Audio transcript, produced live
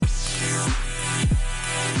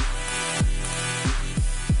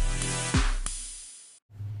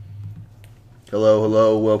Hello,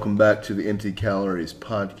 hello. Welcome back to the Empty Calories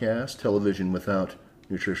podcast, television without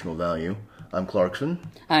nutritional value. I'm Clarkson.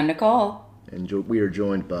 I'm Nicole. And we are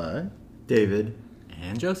joined by David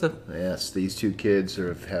and Joseph. Yes, these two kids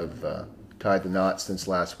have tied the knot since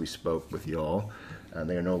last we spoke with y'all, and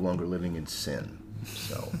they are no longer living in sin.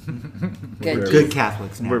 So Good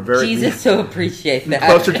Catholics now. We're very Jesus will appreciate that.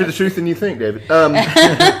 closer to the truth than you think, David.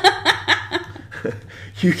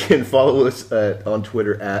 You can follow us on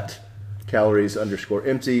Twitter at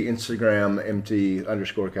calories_empty, Instagram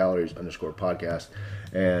empty_calories_podcast,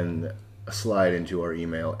 and slide into our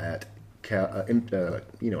email at you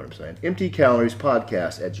know what I'm saying,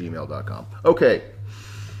 emptycaloriespodcast@gmail.com. Okay,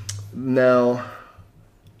 now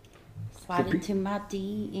Slide into my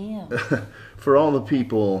DM. for all the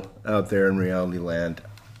people out there in reality land,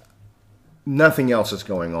 nothing else is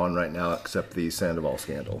going on right now except the Sandoval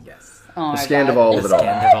scandal. Yes. Oh The my Scandival God. of it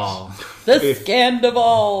all. Scandival. The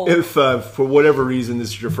Scandival. If for whatever reason this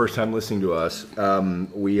is your first time listening to us,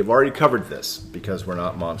 we have already covered this because we're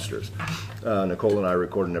not monsters. Nicole and I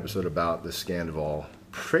recorded an episode about the Scandival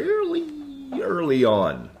fairly early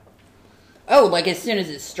on. Oh, like as soon as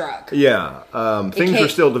it struck. Yeah, things came- were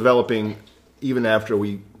still developing even after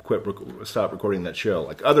we stopped recording that show.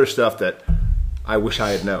 Like other stuff that I wish I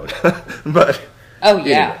had known. But Oh,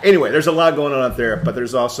 yeah. Anyway, there's a lot going on out there, but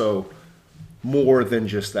there's also more than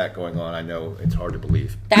just that going on. I know it's hard to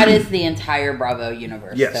believe. That is the entire Bravo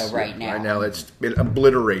universe, though, right now. Right now, it's been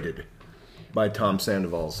obliterated by Tom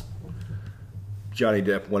Sandoval's Johnny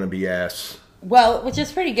Depp wannabe ass. Well, which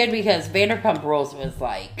is pretty good because Vanderpump Rules was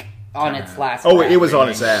like on its last Oh, run. it was on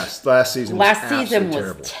its ass. Last season was Last season was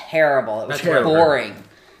absolutely terrible. It was That's what I heard. boring.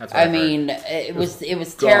 That's what I I heard. mean, it was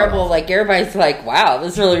God terrible. awful. Like everybody's like, "Wow,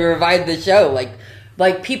 this really revived the show."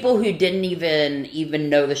 Like people who didn't even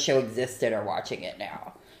know the show existed are watching it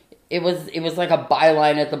now. It was like a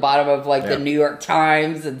byline at the bottom of like the New York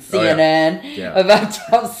Times and CNN Yeah. about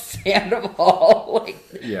Tom Sandoval.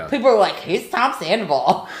 Yeah. People are like, "Who's Tom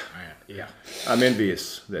Sandoval?" Yeah. I'm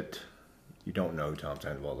envious that you don't know who Tom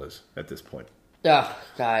Sandoval is at this point. Oh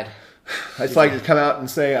God. I'd like to come out and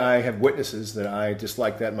say I have witnesses that I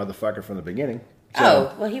dislike that motherfucker from the beginning.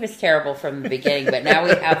 So, Oh, well, he was terrible from the beginning, but now we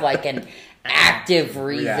have like an active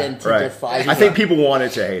reason to right. dislike I him. think people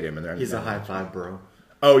wanted to hate him, and they're He's a high five, bro.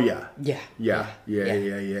 Oh yeah, Yeah.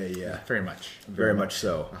 yeah. Very much. Very much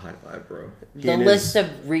so. A high five, bro. The list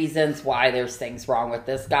of reasons why there's things wrong with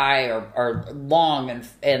this guy are long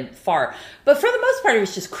and far. But for the most part, it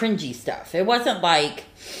was just cringy stuff. It wasn't like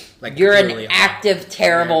you're really an active,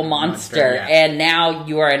 terrible monster, yeah. and now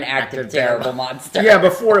you are an active, Active, terrible terrible. monster. Yeah,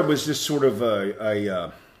 before it was just sort of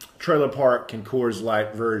a Trailer Park and Coors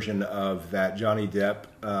Light version of that Johnny Depp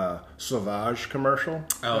Sauvage commercial.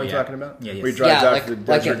 Oh, Know what I'm yeah. talking about? Yeah, yes. Where he drives Yeah, out like- to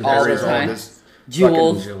the like desert it and all the carries all time. this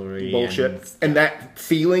Jewels. fucking Jewelry bullshit. And that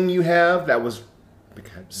feeling you have, that was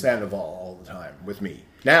Sandoval all the time with me.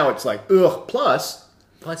 Now it's like, ugh, plus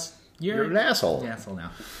you're an asshole. An asshole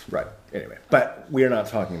now. Right. Anyway, but we are not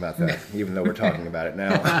talking about that, even though we're talking about it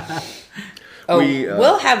now. Oh, We,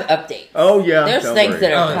 we'll have updates. Oh, yeah. There's don't things worry.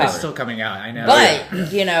 that are Oh, covered. it's still coming out. I know.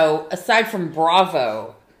 But, you know, aside from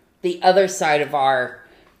Bravo, the other side of our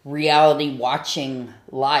reality watching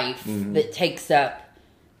life that takes up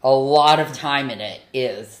a lot of time in it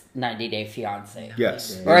is 90 Day Fiancé.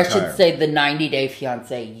 Yes. Or I entire. should say the 90 Day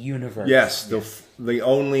Fiancé universe. Yes, the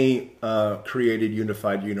only created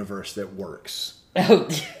unified universe that works Oh,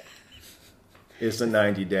 is the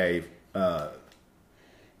 90-day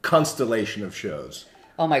constellation of shows.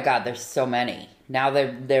 oh my God, there's so many. Now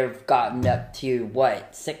they've gotten up to,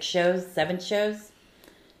 what, 6 shows? 7 shows?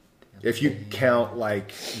 If you count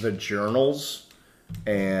like the journals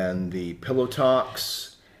and the pillow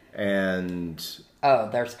talks and Oh,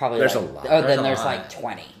 there's probably There's like, a lot. Oh, There's then a there's lot. like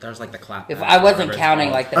 20. There's like the clap. If back, I wasn't whatever it's counting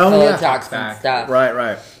called. like the Oh, pillow yeah. talks and Back. stuff.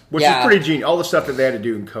 right, which Yeah. is pretty genius. All the stuff that they had to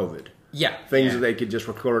do in COVID, Yeah. things yeah. that they could just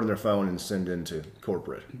record on their phone and send into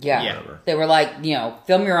corporate. Yeah. Yeah. Whatever. They were like, you know,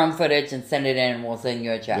 film your own footage and send it in and we'll send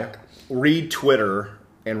you a check. Yeah. Read Twitter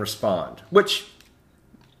and respond, which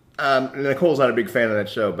Nicole's not a big fan of that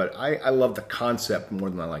show, but I love the concept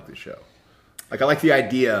more than I like the show. Like I like the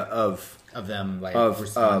idea of them like that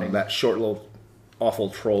responding. short little awful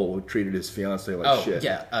troll who treated his fiance like Oh shit.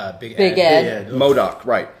 yeah, Big Big Ed. Ed. Modoc,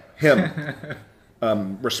 right? Him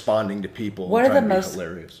responding to people. What and are the trying to be most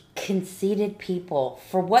hilarious? conceited people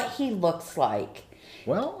for what he looks like?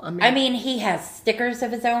 Well, I mean, he has stickers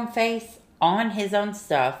of his own face on his own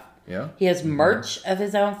stuff. yeah. He has merch of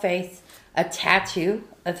his own face, a tattoo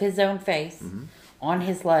of his own face on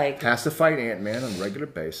his leg. Has to fight Ant-Man on a regular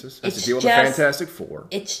basis. Has It's to deal with the just- Fantastic Four.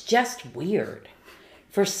 It's just weird.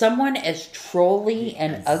 for someone as trolly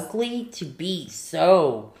and ugly to be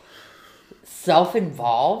so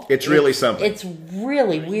self-involved. It's really something. It's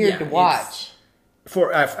really weird to watch.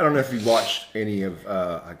 I don't know if you watched any of.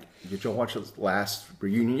 Did y'all watch the last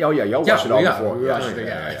reunion? Oh yeah, y'all watched it all before. We watched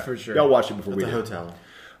it, for sure. Y'all watched it before At we the did. hotel.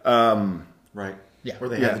 Right. Yeah.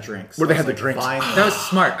 Where they had the drinks. Where they had the Like, drinks. finally. That was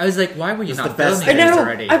smart. I was like, why were you not the best filming I this know.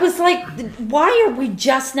 already? I was like, why are we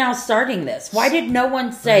just now starting this? Why did no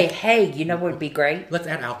one say, "Hey, you know what would be great"? Let's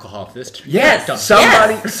add alcohol to this. Yes.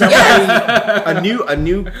 Somebody, a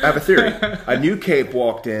new. I have a theory. A new cape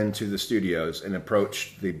walked into the studios and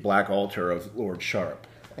approached the black altar of Lord Sharp.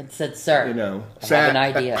 And said, "Sir, You know, I have an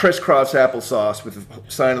idea." crisscross applesauce with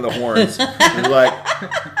the sign of the horns. And like,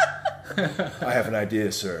 I have an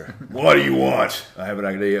idea, sir. What do you want? I have an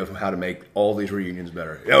idea of how to make all these reunions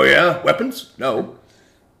better. Oh yeah, weapons? No.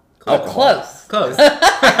 Alcohol. Close.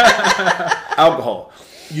 Alcohol.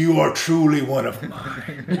 You are truly one of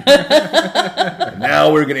mine. And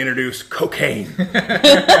now we're going to introduce cocaine.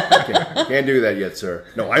 Okay, can't do that yet, sir.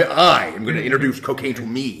 No, I am going to introduce cocaine to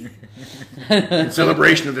me in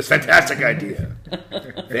celebration of this fantastic idea.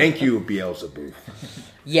 Thank you, Beelzebub.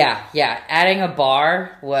 Yeah. Adding a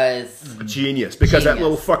bar was Genius, because that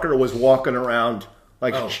Genius. little fucker was walking around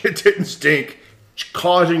like shit didn't stink,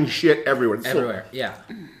 causing shit everywhere. This little Everywhere. Yeah.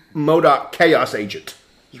 MODOK chaos agent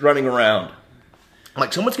is running around. I'm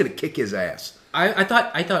like, someone's going to kick his ass. I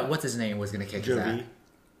thought what's his name was gonna kick his ass.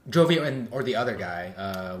 Jovi or the other guy.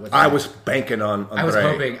 I was banking on Andre. I was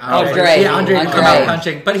hoping Andre. Yeah, Andre would come out Andre.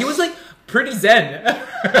 punching, but he was like pretty zen.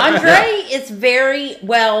 Andre is very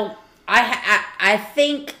well. I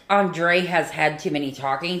think Andre has had too many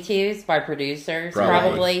talking tos by producers.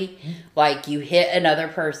 Probably. Like you hit another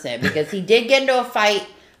person because he did get into a fight,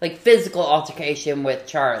 like physical altercation with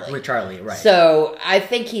Charlie. With Charlie, right? So I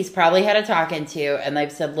think he's probably had a talking to, and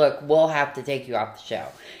they've said, "Look, we'll have to take you off the show."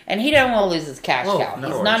 And he don't want to lose his cash cow. no,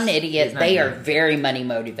 He's not an idiot. He's not They an are idiot. very money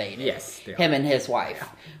motivated. Yes, they are. Him and his wife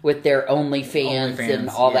with their OnlyFans and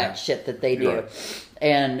OnlyFans, all yeah. that shit that they do. Right.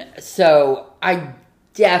 And so I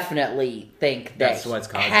definitely think that That's what's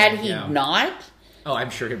causing had it, he yeah. not, Oh, I'm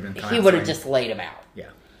sure he'd been. he would have just laid him out. Yeah.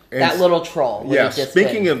 That little troll. would Yeah, have just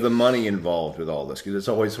speaking been- of the money involved with all this, because it's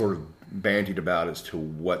always sort of bandied about as to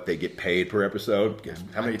what they get paid per episode. Because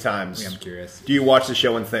how many times I'm curious. do you watch the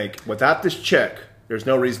show and think, without this check, there's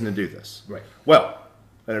no reason to do this? Right. Well,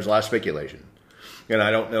 and there's a lot of speculation. And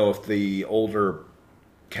I don't know if the older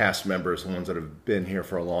cast members, the ones that have been here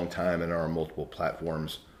for a long time and are on multiple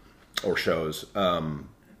platforms or shows,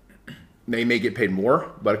 they may get paid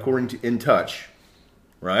more, but according to In Touch,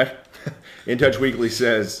 right? In Touch Weekly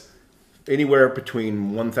says anywhere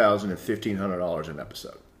between $1,000 and $1,500 an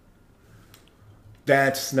episode.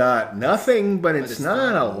 That's not nothing, but it's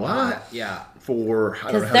not a lot. Yeah. For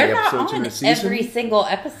I don't know because how they're many not episodes in on a season. every single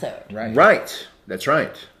episode. Right. Right. That's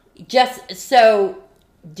right. Just so,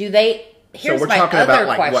 do they? Here's so we're my talking other about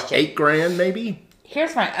like question. what, $8,000 maybe?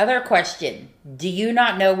 Here's my other question. Do you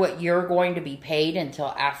not know what you're going to be paid until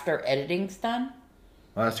after editing's done?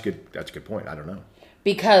 Well, that's a good point. I don't know.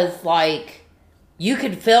 Because, like, you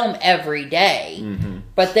could film every day, Mm-hmm.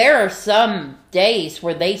 but there are some days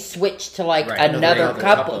where they switch to, like, Right, another another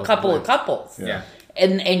couple couple, of couples. Yeah.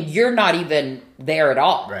 And you're not even there at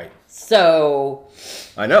all. Right. So,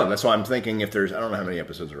 I know. That's why I'm thinking if there's I don't know how many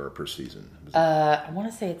episodes there are per season. I want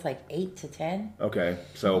to say it's like 8 to 10. Okay,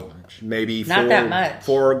 so maybe Not that much.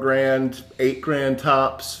 $4,000, $8,000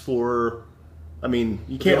 tops for. I mean,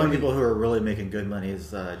 you The can't. only really- people who are really making good money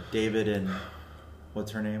is David and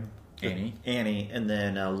what's her name? Annie. and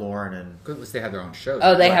then Lauren and Because they have their own shows.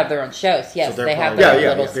 Oh, they right? have their own shows. Yes, So they're they have probably- their Yeah,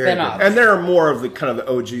 little very good. spin-offs. And they're more of the kind of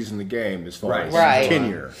the OGs in the game as far as Right.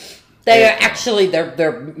 tenure. They are actually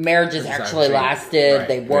their marriages actually Exactly. lasted. Right.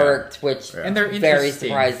 They worked, which And they're very interesting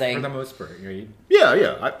surprising. for the most part, right?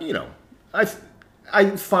 Yeah. I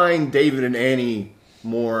find David and Annie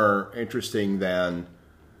more interesting than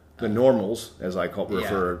the normals, as I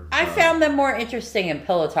refer. I found them more interesting in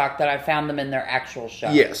Pillow Talk than I found them in their actual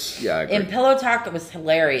show. Yes, yeah, I agree. In Pillow Talk, it was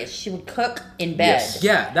hilarious. She would cook in bed. Yes.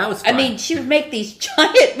 Yeah, that was I fun. mean, she would make these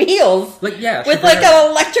giant meals Like, yeah, with she like brought her-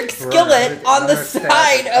 an electric skillet her- on the her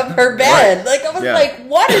side step. of her bed. Right. Like, I was Yeah. like,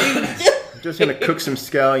 what are you doing? Just gonna cook some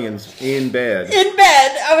scallions in bed. In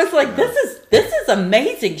bed, I was like, "This is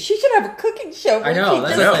amazing. She should have a cooking show where I know, she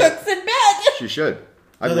that's just right. cooks in bed." She should.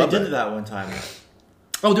 I no, they love did that. that one time.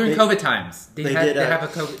 Oh, during They- COVID times, they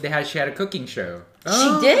did, she had a cooking show.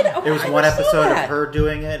 She did. Oh, It was I one never saw episode that. of her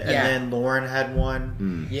doing it, and Yeah. then Lauren had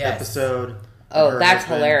one Yes. episode. Oh, her that's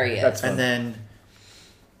husband. hilarious. That's fun. And then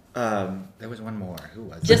There was one more. Who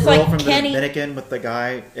was Just it? like from Kenny- the Dominican with the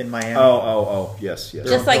guy in Miami. Oh, yes.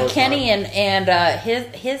 Just like Kenny and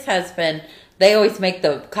his husband, they always make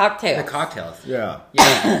the cocktails. The cocktails. Yeah.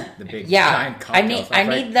 Yeah. The big giant cocktails. I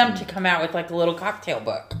need them to come out with like a little cocktail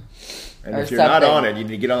book. And Or if you're not something. on it, you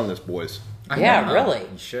need to get on this, boys. I Yeah, know. really.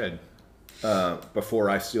 You should. Before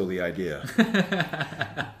I steal the idea.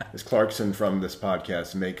 Ms. Clarkson from this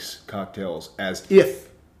podcast makes cocktails as if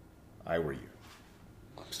I were you.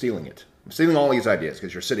 I'm stealing it. I'm stealing all these ideas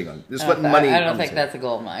because you're sitting on this. Money. I don't on the think table. that's a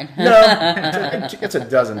goal of mine. No, it's a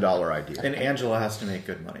 $1,000 idea. And Angela has to make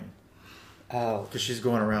good money. Oh. Because she's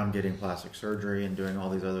going around getting plastic surgery and doing all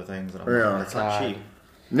these other things. And I'm Yeah. like, that's not God. cheap.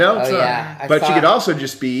 No, it's Oh, not. yeah, I But saw- you could also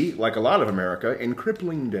just be, like a lot of America, in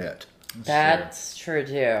crippling debt. That's true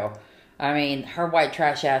too. I mean, her white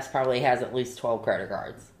trash ass probably has at least 12 credit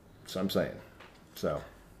cards. So I'm saying. So.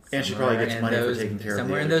 And she probably gets Somewhere money in for those- taking care of the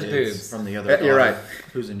somewhere in other those kids boobs. from the other You're daughter right.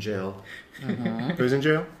 who's in jail. Who's in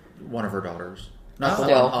jail? One of her daughters. Not the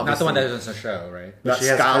Still. one, Not the one that obviously. was on the show, right? But Not she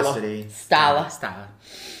has Skylar? custody. Styla. Stop.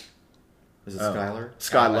 Is it Skylar?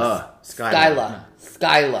 Skyla.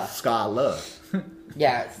 Skyla. Skyla.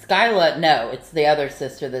 Yeah, Skyla, no, it's the other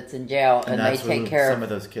sister that's in jail, and they that's take who care some of... of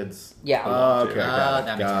those kids. Yeah. Okay. Got it.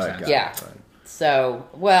 that makes Got more it, sense. got Yeah. it. Fine. So,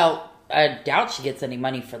 well, I doubt she gets any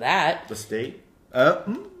money for that. The state?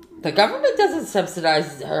 The government doesn't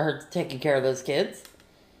subsidize her taking care of those kids.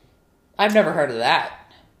 I've never heard of that.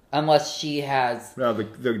 Unless she has... No,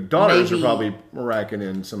 the daughters Maybe- are probably racking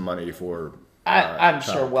in some money for. I'm child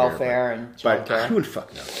sure care, welfare and But childcare. who would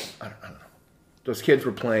fuck knows? I don't know. Those kids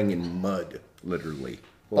were playing in mud, literally.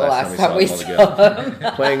 The last time we saw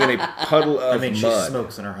them. Playing in a puddle of I mean, she mud.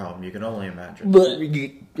 smokes in her home. You can only imagine.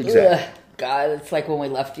 Exactly. Ugh, God, it's like when we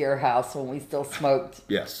left your house when we still smoked.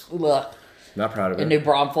 Yes. Ugh. Not proud of In it. New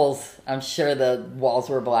Braunfels, I'm sure the walls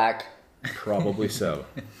were black. Probably so.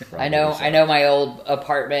 I know. Probably so. I know my old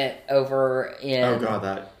apartment over in Oh, God,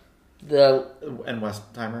 that. the And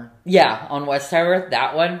Westheimer? on Westheimer.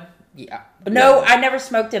 That one. Yeah. No, I never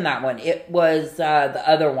smoked in that one. It was the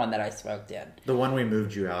other one that I smoked in The one we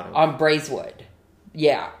moved you out of. on Braeswood.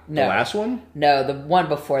 Yeah. No. The last one? No, the one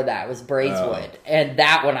before that was Braeswood, and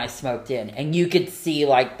that one I smoked in, and you could see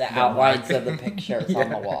like the outlines of the pictures on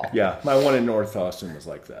the wall. Yeah. My one in North Austin was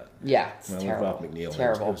like that. Yeah, it's My one terrible. off McNeil.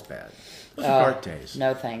 Terrible. It was bad. Those are dark days.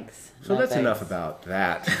 No thanks. So No that's thanks. enough about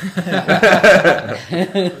that.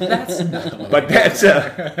 That's no. But that's All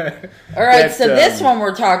right, that, so this one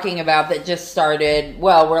we're talking about that just started.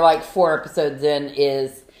 Well, we're like 4 episodes in.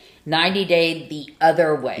 Is 90 Day the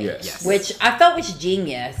Other Way? Yes. Which I felt was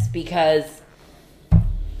genius because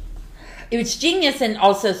it was genius and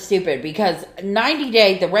also stupid because 90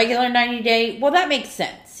 Day, the regular 90 Day, well, that makes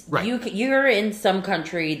sense. Right. You're in some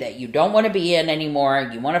country that you don't want to be in anymore.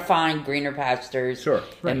 You want to find greener pastures Sure.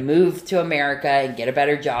 and move to America and get a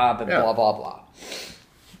better job and Yeah. blah, blah, blah.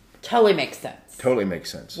 Totally makes sense. totally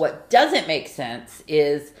makes sense. What doesn't make sense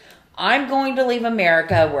is I'm going to leave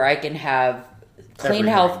America where I can have clean Everything.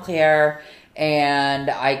 health care and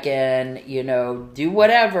I can, do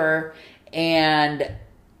whatever. And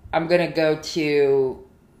I'm going to go to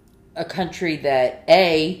a country that,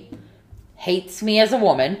 A, hates me as a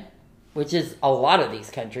woman, which is a lot of these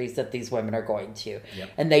countries that these women are going to. Yep.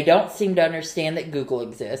 And they don't seem to understand that Google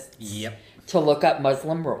exists Yep. to look up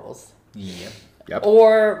Muslim rules. Yep. Yep.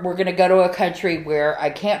 Or we're going to go to a country where I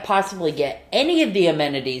can't possibly get any of the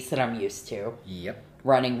amenities that I'm used to. Yep.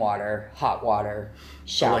 Running water, hot water,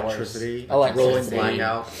 showers. Electricity. Electricity. Rolling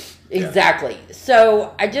blackout. Exactly.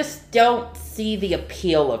 So I just don't see the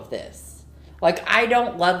appeal of this. Like, I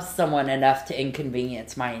don't love someone enough to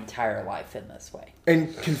inconvenience my entire life in this way.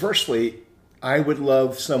 And conversely, I would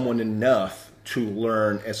love someone enough to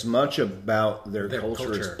learn as much about their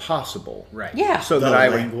culture as possible. Right. Yeah. So The that I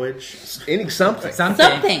would language. something.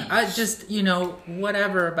 Something. I just,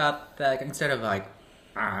 whatever about that instead of like,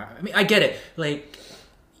 I mean, I get it. Like,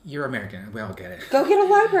 you're American. We all get it. Go get a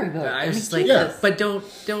library book. I I was mean, just like, Jesus. but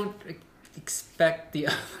don't expect the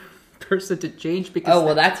other person to change because Oh,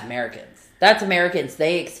 well, that's Americans. That's Americans.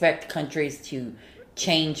 They expect countries to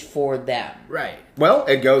change for them. right. Well,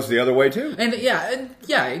 it goes the other way too. And yeah,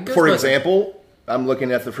 it goes For both- example, I'm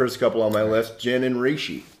looking at the first couple on my list, Jen and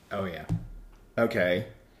Rishi. Oh yeah. Okay.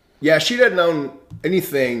 Yeah, she doesn't own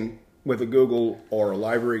anything with a Google or a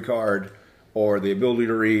library card or the ability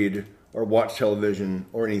to read or watch television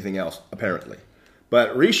or anything else, apparently.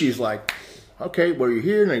 But Rishi's like, okay, well, you're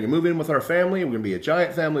here, now you move in with our family. We're going to be a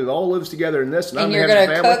giant family that all lives together in this. And I'm you're gonna have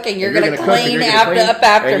gonna a family, cook and you're gonna cook and clean you're gonna after- clean, up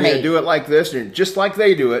after and you're me. gonna do it like this, and just like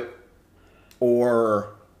they do it, or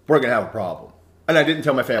we're going to have a problem. And I didn't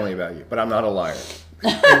tell my family about you, but I'm not a liar.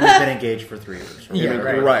 And we've been engaged for 3 years. Yeah,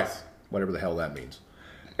 right. Whatever the hell that means.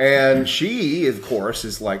 And she, of course,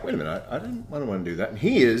 is like, wait a minute, I don't want to do that. And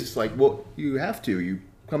he is like, well, you have to. You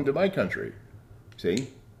come to my country. See?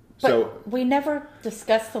 But So we never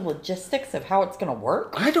discussed the logistics of how it's going to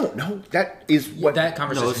work. I don't know. That is what that No, it's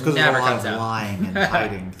conversation because never of a lot comes of out. lying and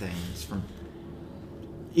hiding things from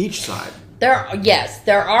each side. There are a It's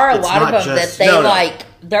lot of not them just- that they No, no. like.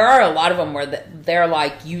 There are a lot of them where they're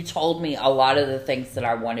like, you told me a lot of the things that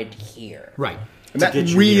I wanted to hear. Right. and that get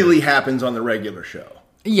you really here. happens on the regular show.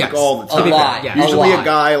 Yes. Like all the A time. lot. Yeah. Usually a lot.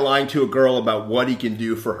 guy lying to a girl about what he can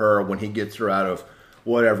do for her when he gets her out of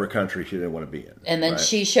whatever country she didn't want to be in. And then right?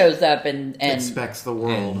 she shows up and Expects the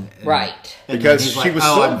world. right, And Because then he's she like, was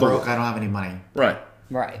oh, sold I'm the broke. world. I don't have any money. Right.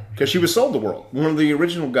 right. Because she was sold the world. One of the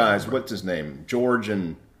original guys, what's his name? George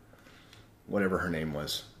and whatever her name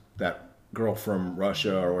was. That girl from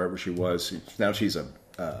Russia or wherever she was. Now she's a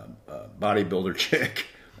bodybuilder chick.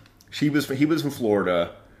 He was from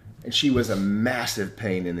Florida, and she was a massive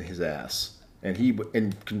pain in his ass.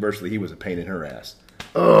 And conversely, he was a pain in her ass.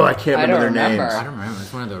 Oh, I can't I remember don't their remember. names. I don't remember.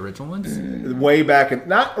 It's one of the original ones. Way back,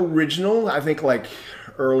 not original. I think like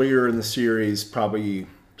earlier in the series, probably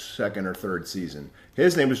second or third season.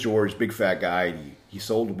 His name was George, big fat guy. He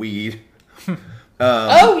sold weed.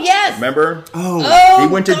 Oh yes. Remember? Oh,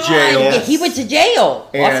 He went to God. jail. Yeah, he went to jail.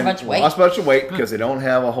 Lost a And bunch of weight. lost a bunch of weight because they don't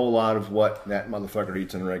have a whole lot of what that motherfucker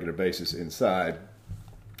eats on a regular basis inside.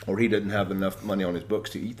 Or he didn't have enough money on his books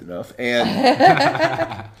to eat enough. And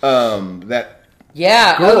that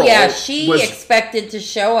Yeah. girl Oh yeah. She was- expected to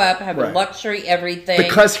show up, have Right. luxury everything.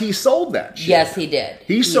 because he sold that shit. yes, he did.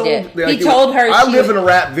 He sold. did. like, He told her. I she live was- in a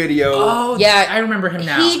rap video. Oh, Yeah, I remember him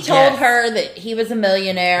now. He told Yes. her that he was a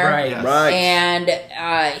millionaire. Right. Yes. Right. And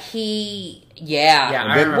Yeah,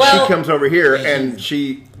 And I then remember. Well- she comes over here and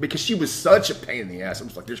because she was such a pain in the ass, I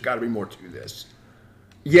was like, there's got to be more to this.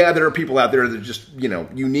 Yeah, there are people out there that are just,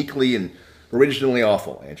 uniquely and originally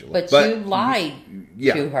awful, Angela. But you lied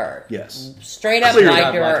yeah. to her. Yes. Straight up Clearly. lied to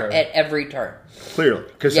Lied to her her. at every turn. Clearly.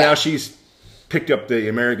 Because Yeah. now she's picked up the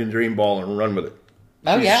American Dream ball and run with it.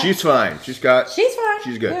 Oh, She's- yeah. She's fine. She's fine.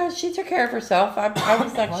 She's good. Yeah, she took care of herself. I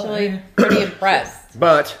was actually pretty impressed.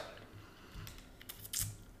 But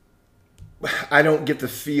I don't get the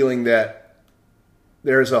feeling that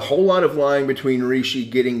there's a whole lot of lying between Rishi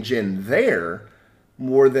getting Jen there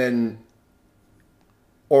more than,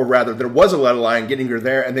 or rather, there was a lot of lying getting her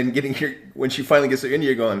there and then getting her when she finally gets to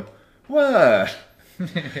India going, what?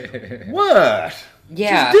 What?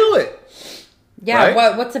 Yeah. Just do it. Yeah,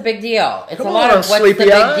 Right? what's a big deal? It's Come a lot on, of what's the sleepy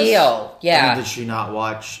big eyes. deal. And Yeah. did she not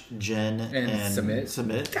watch Jen and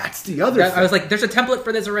Submit? That's the other thing. I was like, there's a template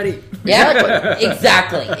for this already. Yeah,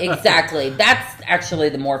 exactly. That's actually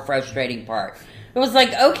the more frustrating part. It was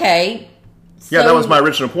like, okay. Yeah, so- that was my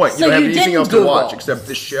original point. You so don't have you anything didn't else Google. to watch except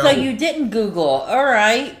this show. So you didn't Google. All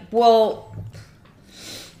right. Well,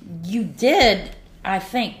 you did, I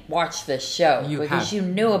think, watch this show You because have. you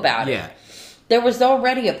knew about Yeah. it. There was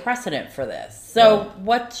already a precedent for this. So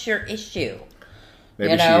what's your issue?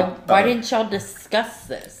 Maybe you know, she, why didn't y'all discuss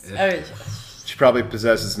this? She probably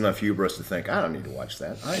possesses enough hubris to think, I don't need to watch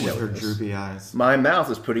that. I know with her this. droopy eyes. My mouth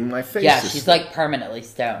is putting my face. Yeah, to she's sleep. like permanently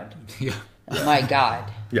stoned. Yeah. Oh my God.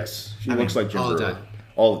 Yes, she I looks mean, like Jim all the Brewer. time.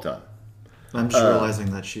 All the time. I'm just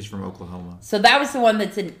realizing that she's from Oklahoma. So that was the one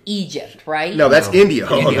that's in Egypt, right? No, that's No. India.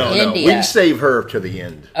 Oh, India. no. India. We save her to the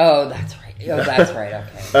end. Oh, that's right. Oh, that's right.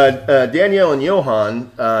 Okay. Danielle and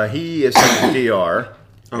Johan, he is from the DR,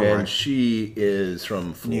 Oh, and right. she is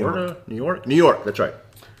from Florida, New York. That's right.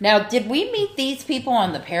 Now, did we meet these people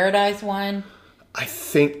on the Paradise one? I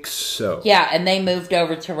think so. Yeah, and they moved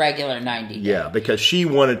over to regular 90. Yeah, because she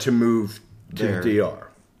wanted to move to There. the DR.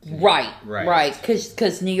 Right.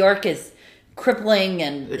 Because New York is crippling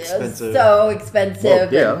and Expensive. so expensive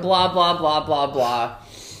Well, yeah. and blah, blah, blah, blah, blah.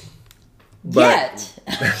 But-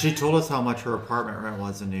 Yet, She told us how much her apartment rent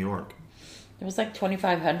was in New York. it was like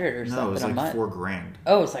 $2,500 or No, something it was a like month. $4,000.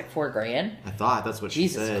 Oh, it was like $4,000. I thought that's what she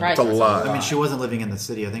Jesus said. Christ. It's a that's lot. I mean, she wasn't living in the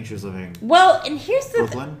city. I think she was living. Well, and here's the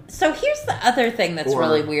Brooklyn? so here's the other thing that's Or-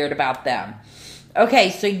 really weird about them. Okay,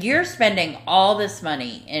 so you're spending all this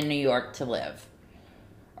money in New York to live.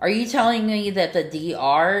 Are you telling me that the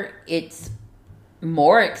DR it's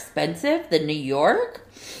more expensive than New York?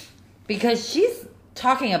 Because she's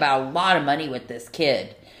talking about a lot of money with this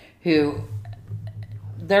kid who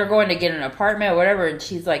they're going to get an apartment or whatever, and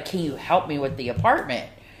she's like, "Can you help me with the apartment?"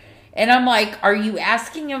 And I'm like, "Are you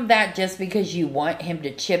asking him that just because you want him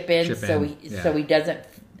to chip in, so he doesn't,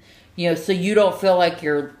 so you don't feel like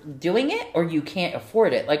you're doing it, or you can't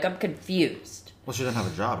afford it?" Like, I'm confused. Well, she doesn't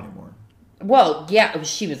have a job anymore. Well, yeah,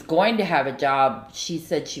 she was going to have a job. She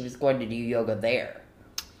said she was going to do yoga there.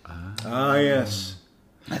 Ah, yes.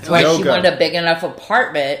 That's why she Yoga. wanted a big enough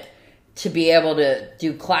apartment to be able to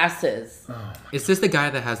do classes. Is this the guy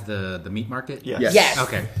that has the meat market? Yes. Yes.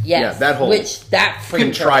 Okay. Yes. Yeah, that whole that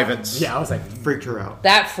freaked her. contrivance. Yeah, I was like, Freaked her out.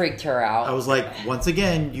 That freaked her out. I was like, once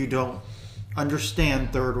again, you don't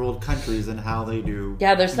understand third world countries and how they do.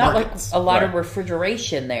 Yeah, there's not markets. like a lot of Right.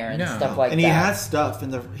 refrigeration there and No. stuff like And that. he has stuff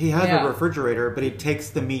in the. He has Yeah. a refrigerator, but he takes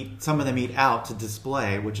the meat, some of the meat out to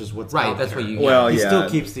display, which is what's Right, out that's there. what you- Well, he yeah. still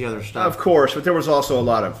keeps the other stuff. Of course, but there was also a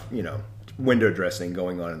lot of, window dressing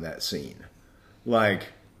going on in that scene. Like,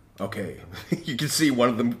 okay, you can see one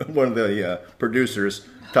of the producers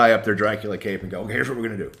tie up their Dracula cape and go, okay, here's what we're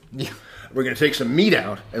going to do. yeah. We're going to take some meat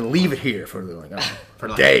out and leave it here for like, For a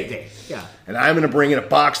like day. a day. Yeah. And I'm going to bring in a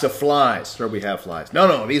box of flies. Or we have flies.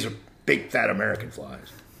 No, these are big, fat American flies.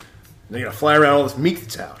 They're going to fly around all this meat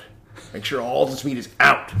that's out. Make sure all this meat is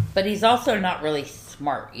out. But he's also not really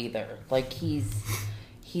smart either. Like she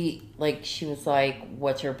was like,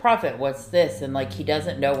 "What's your profit? What's this?" And like he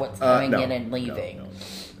doesn't know what's coming No, in and no, leaving. no.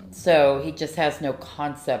 So he just has no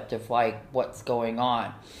concept of like what's going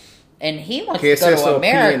on. And he wants Que to go es to eso,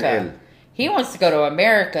 America. PNL? He wants to go to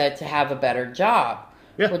America to have a better job.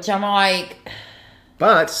 Yeah. Which I'm like,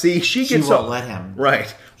 But see, she she gets won't all let him.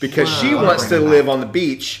 right because she Wow. wants to Bring him live back. on the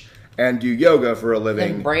beach and do yoga for a living,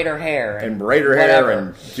 and braid her hair. and braid her hair whatever.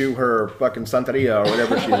 and do her fucking santeria or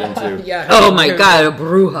whatever she's into. Yeah. Oh my god, a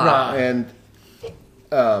bruja. And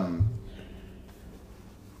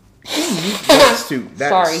that's too. That's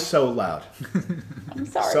Sorry. so loud. I'm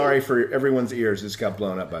sorry. Sorry for everyone's ears. It's got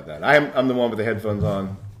blown up by that. I'm the one with the headphones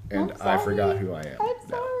on, and I'm I sorry. forgot who I am. I'm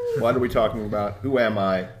No. sorry. What are we talking about? Who am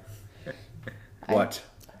I? What?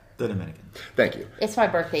 The Dominican. Thank you. It's my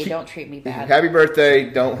birthday. Don't treat me bad. Happy birthday.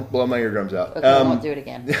 Don't blow my eardrums out. Okay, I won't do it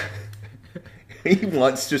again. He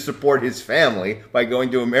wants to support his family by going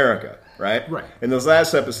to America, right? Right. In this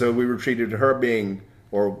last episode, we were treated to her being,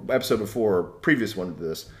 or episode before, or previous one to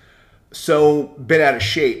this, so bent out of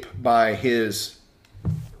shape by his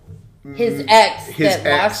His ex his that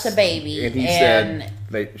ex, lost a baby, and he said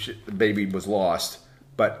the baby was lost,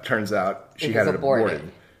 but turns out she It had was it aborted.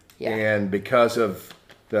 aborted. Yeah. And because of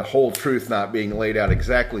the whole truth not being laid out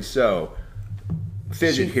exactly so,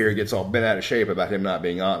 Fidget here gets all bent out of shape about him not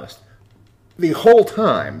being honest. The whole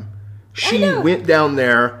time, she know. went down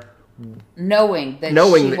there knowing that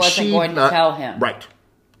knowing she that wasn't she going not, to tell him. Right.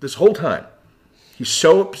 This whole time. She's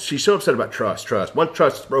so upset about trust. Once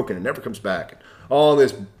trust is broken, it never comes back. All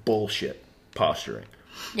this bullshit posturing.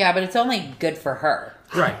 Yeah, but it's only good for her.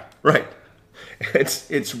 Right. Right.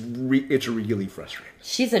 It's really frustrating.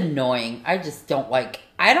 She's annoying. I just don't like.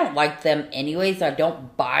 I don't like them anyways. I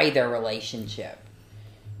don't buy their relationship.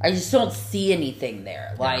 I just don't see anything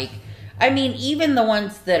there. Like, I mean, even the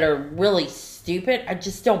ones that are really stupid, I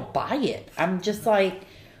just don't buy it. I'm just like,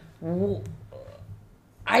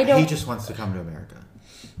 I don't. He just wants to come to America.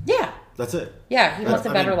 Yeah, That's it. yeah. He wants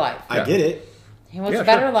a better life. I get it. He wants Yeah, a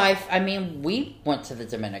better sure. life. I mean, we went to the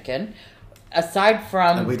Dominican. Aside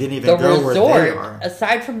from And we didn't even the go where resort, they are.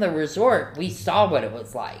 aside from the resort, we saw what it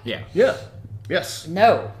was like. Yeah. Yeah. Yes.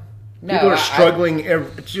 No. People are I- struggling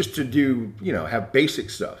just to do, have basic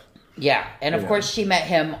stuff. Yeah, and of course she met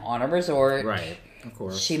him on a resort. Right. Of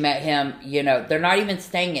course. She met him, they're not even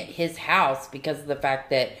staying at his house because of the fact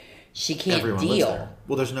that she can't Everyone lives deal. there.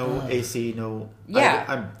 Well, there's no AC, no.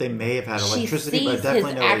 Yeah. They may have had She electricity, sees but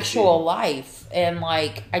definitely his no actual AC. life, and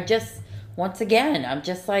once again, I'm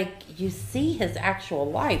just like, you see his actual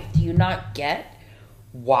life. Do you not get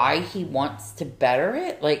why he wants to better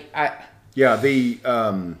it? Yeah, the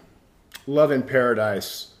Love in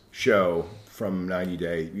Paradise show from 90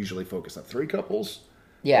 Day usually focused on 3 couples.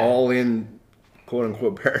 Yeah. All in quote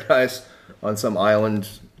unquote paradise on some island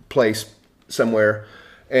place somewhere.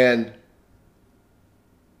 And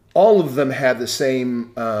all of them had the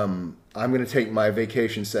same, I'm going to take my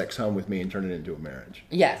vacation sex home with me and turn it into a marriage.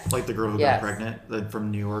 yes, Like the girl who Yes. got pregnant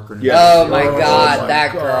from New York or New Yes. Oh my God,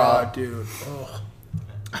 that girl. Dude.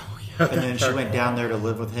 And then she went down there to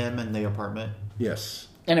live with him in the apartment. Yes.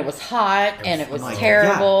 And it was hot, and it was I'm like,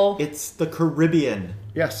 terrible. yeah, it's the Caribbean.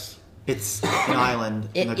 Yes. It's an island.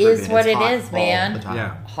 It in the is Caribbean. what It's it hot is, all man. the time.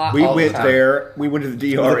 Yeah. Hot We all the went time. there. We went to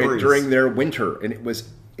the DR With a breeze. during their winter, and it was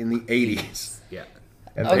in the 80s. Yeah.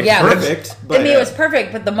 And Oh they- yeah, Perfect, I but mean, it was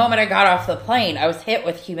perfect. But the moment I got off the plane, I was hit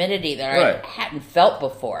with humidity that Right. I hadn't felt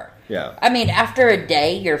before. Yeah. I mean, after a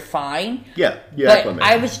day, you're fine. Yeah. Yeah. But acclimate.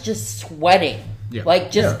 I was just sweating, Yeah.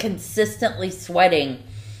 just Yeah. consistently sweating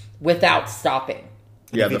without stopping.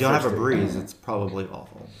 yeah, if you the don't have first a day. breeze, it's probably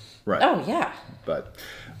awful. Right. Oh yeah, But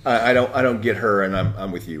I don't get her, and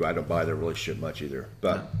I'm with you. I don't buy their relationship much either.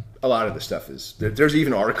 But a lot of the stuff is. There's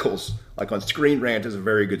even articles like on Screen Rant is a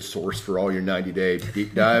very good source for all your 90-day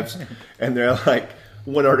deep dives, and they're like,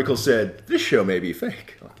 one article said this show may be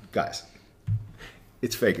fake. Guys,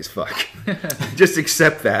 it's fake as fuck. Just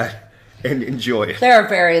accept that and enjoy it. There are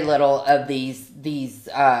very little of these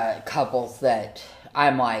couples that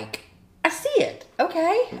I'm like, I see it.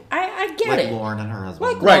 Okay, I get it. Like Lauren and her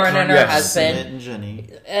husband. Like Lauren and her yes. husband. Smith and Jenny.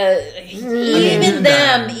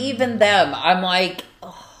 Even them. I'm like,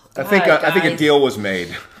 oh, God, I think a guys. deal was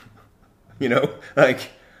made. You know,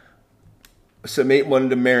 like Samit wanted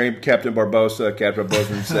to marry Captain Barbosa. Captain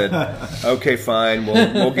Barbosa said, "Okay, fine, we'll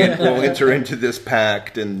enter into this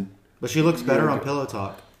pact." And But she looks better on Pillow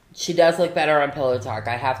Talk. She does look better on Pillow Talk.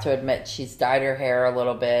 I have to admit, she's dyed her hair a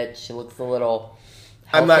little bit. She looks a little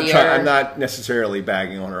healthier. I'm not necessarily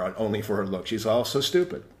bagging on her only for her look. She's also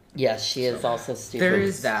stupid. Yes, she is also stupid. There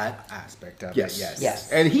is that aspect of Yes, it. Yes.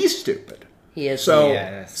 Yes. and he's stupid. He is. So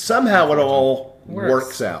Yes. somehow it all Works.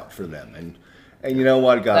 works out for them, and you know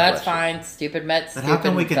what? God That's bless you. fine. Stupid met But stupid. how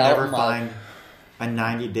come we can fell never in love. find a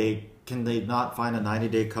 90-day... Can they not find a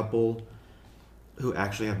 90-day couple who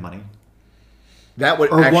actually have money? That would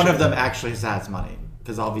Or actually, one of them actually has money?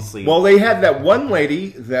 Because obviously... Well, they had that one lady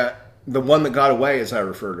the one that got away, as I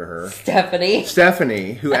refer to her,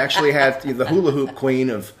 Stephanie, who actually had the hula hoop queen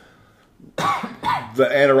of the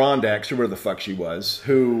Adirondacks, or where the fuck she was.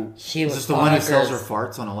 Who? she is was this the one who sells her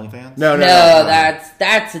bonkers. farts on OnlyFans? No, No, no.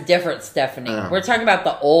 that's a different Stephanie. Oh. We're talking about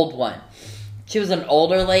the old one. She was an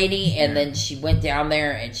older lady, and then she went down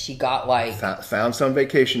there and she got like Found some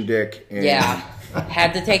vacation dick. And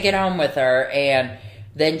had to take it home with her, and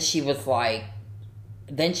then she was like,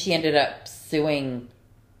 then she ended up suing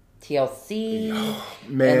TLC,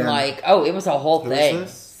 man. and like, oh, it was a whole Who is thing.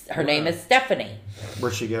 this? Her name is Stephanie.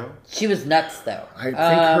 Where'd she go? She was nuts though. I think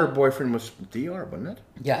her boyfriend was DR, wasn't it?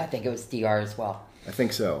 Yeah, I think it was DR as well. I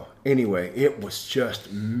think so. Anyway, it was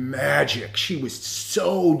just magic. She was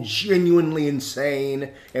so genuinely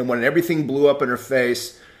insane. And when everything blew up in her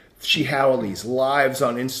face, she had all these lives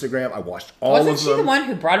on Instagram. I watched all Wasn't of she them. the one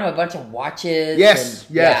who brought him a bunch of watches? Yes,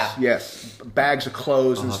 and- yes. Bags of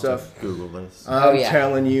clothes I'll and have stuff. to Google this. I'm yeah.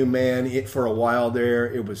 telling you, man, it for a while there,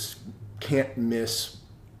 it was can't miss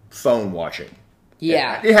phone watching.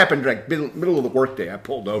 Yeah. It happened like middle of the workday. I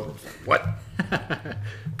pulled over. I was like, what?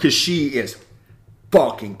 Because she is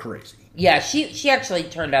fucking crazy. Yeah, she actually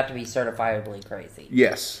turned out to be certifiably crazy.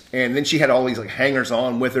 Yes, and then she had all these like hangers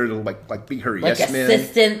on with her to like be her Like yes men.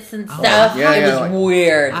 assistants and stuff. Yeah, it yeah, was like-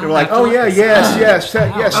 weird. They were like, oh yeah, yes,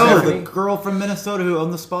 Oh, Stephanie. the girl from Minnesota who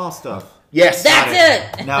owned the spa stuff. Yes,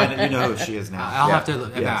 That's it. Now you know who she is now. I'll Yeah. have to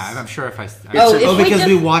look. Yes. Yeah, I'm sure if I. Oh, It's if Oh, we because just-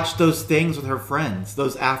 we watched those things with her friends.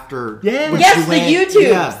 Those after. Yeah. when Yes, she the went-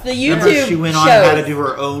 YouTubes, the Remember YouTube she went on and had to shows. do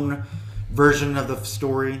her own version of the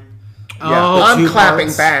story. Yeah. Oh, I'm two clapping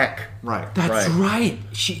parts. back. Right. That's Right. right.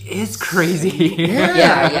 She is crazy.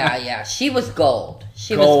 Yeah. She was gold.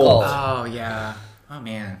 She was Gold. gold. Oh yeah. Oh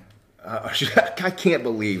man. I can't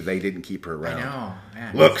believe they didn't keep her I around. know.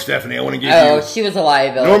 Man. Look, Stephanie, I want to give Oh, you. she was a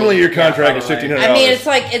liability. Normally, your contract is probably. $1,500. I mean,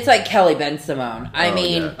 it's like Kelly Ben Simone. I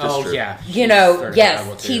mean, yeah. That's Oh true. yeah. you know, She's yes,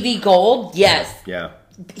 certifiable, too. TV gold, yes, yeah,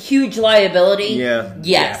 huge liability, Yeah.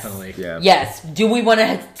 yes, Definitely. yeah. yes. Do we want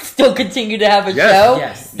to still continue to have a Yes. show?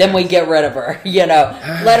 Yes. Then we get rid of her. You know,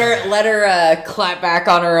 let her clap back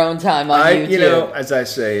on her own time on YouTube. You know, as I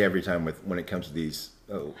say every time when it comes to these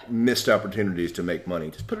missed opportunities to make money,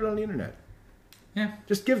 just put it on the internet. Yeah.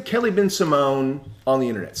 Just give Kelly Ben Simone on the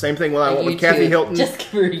internet. Same thing when I went with YouTube. Kathy Hilton. Just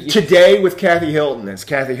give her YouTube. Today with Kathy Hilton, it's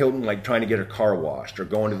Kathy Hilton like trying to get her car washed or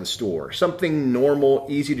going to the store. Something normal,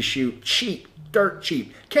 easy to shoot, cheap, dirt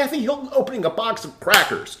cheap. Kathy Hilton opening a box of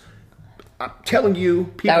crackers. I'm telling you,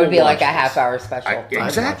 people That would be watch like a this. half-hour special.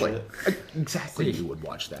 Exactly. watch Exactly, you would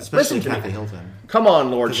watch that. Especially Listen to Kathy me. Hilton. Come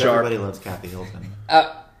on, Lord Because Sharp. everybody loves Kathy Hilton.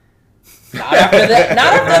 Not after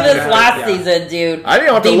this last season, dude. I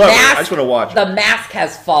didn't have to The love it. I just want to watch it. The mask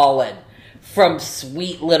has fallen from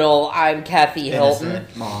sweet little I'm Kathy Hilton.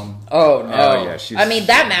 Innocent mom. Oh no! Oh, yeah, she's- I mean,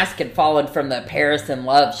 that mask had fallen from the Paris in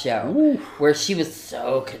Love show, where she was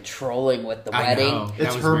so controlling with the I wedding. know. That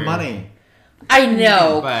It's was her weird. money. I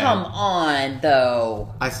know. But- Come on,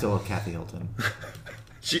 though. I still love Kathy Hilton.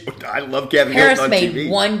 I love Kathy Paris Hilton on made TV.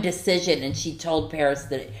 one decision, and she told Paris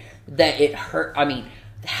that it hurt. I mean,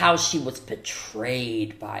 how she was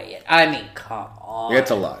betrayed by it. I mean, come on.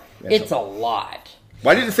 It's a lot. It's a lot.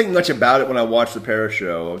 Well, I didn't think much about it when I watched the Paris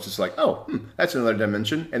show. I was just like, oh, that's another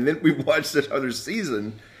dimension. And then we watched this other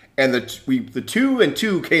season, and the 2 and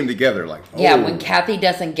 2 came together. Like, Yeah, oh, when Kathy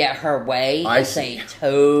doesn't get her way, I it's see. a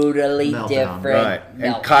totally Meltdown. different. right.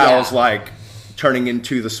 And Kyle's yeah. like turning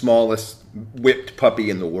into the smallest whipped puppy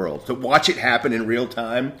in the world. To watch it happen in real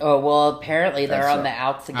time. Oh, well, apparently they're That's on the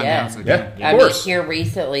outs On the again. outs again. Yeah, I of mean, course. here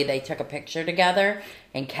recently they took a picture together,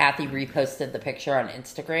 and Kathy reposted the picture on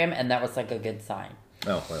Instagram, and that was like a good sign.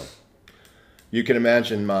 Oh, well. You can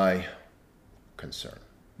imagine my concern.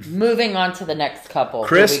 Moving on to the next couple.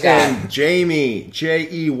 Chris Who we got? and Jamie,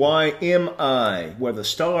 Jeymi, with a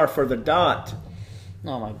star for the dot.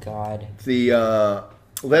 Oh my God. The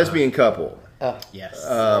lesbian couple. Oh, Yes.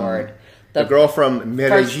 Lord. The girl from first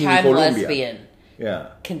Medellin, time Colombia. lesbian. Yeah.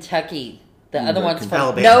 Kentucky. The other one's from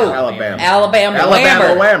Alabama. No, Alabama. Alabama Alabama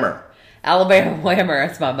Whammer. Whammer. Alabama Whammer,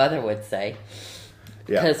 as my mother would say.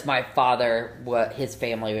 Yeah. Because my father, his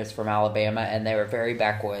family was from Alabama, and they were very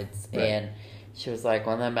backwoods. Right. And she was like,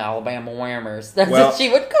 one of them Alabama Whammers. That's Well, what she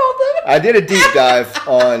would call them. I did a deep dive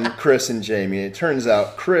on Chris and Jamie. It turns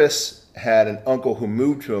out Chris had an uncle who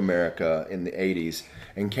moved to America in the 80s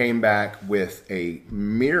and came back with a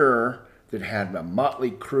mirror that had a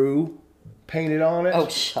Motley Crue painted on it. Oh,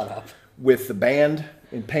 shut up. With the band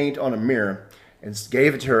and paint on a mirror, and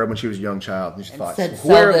gave it to her when she was a young child. And she thought, said,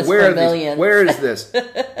 "Sell this for millions." where is this?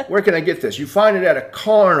 Where can I get this? You find it at a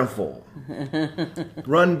carnival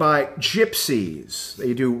run by gypsies.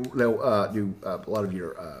 They do a lot of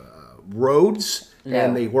your roads, No.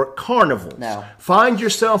 and they work carnivals. No. Find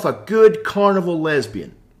yourself a good carnival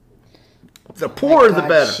lesbian. The poorer, the God,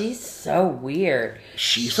 better. She's so weird.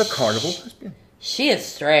 She's a carnival lesbian. She is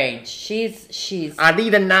strange. She's. I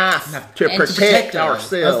need a knife to And protect I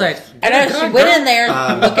ourselves. was like, I know she went in there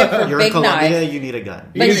looking for You're in big Colombia, knives, you need a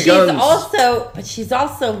gun. but need she's guns. she's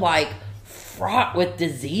also like fraught with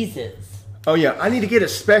diseases. Oh yeah, I need to get a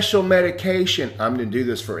special medication. I'm going to do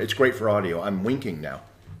this it's great for audio. I'm winking now.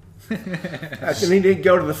 I need to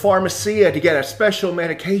go to the pharmacia to get a special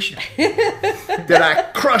medication that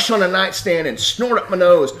I crush on a nightstand and snort up my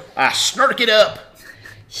nose. I snort it up.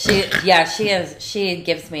 She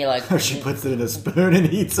gives me like She puts it in a spoon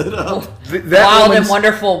and eats it up. That Wild and woman's-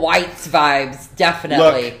 Wonderful Whites vibes,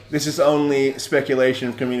 definitely. Look, this is only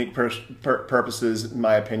speculation, comedic purposes. In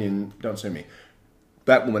my opinion, don't sue me.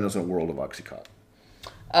 That woman is in a world of Oxycontin.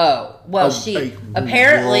 Oh, well, A she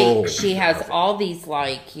apparently world she has all these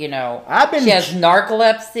like I've been- she has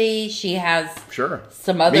narcolepsy. She has Sure.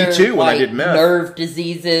 some other Me too, when I like did meth. nerve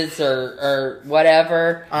diseases or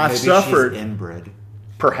whatever. I've Maybe suffered, she's inbred.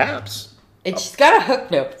 perhaps, And she's got a hook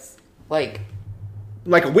nose, like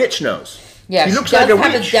like a witch nose. yeah, She she looks does like a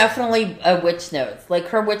have witch. definitely a witch nose. Like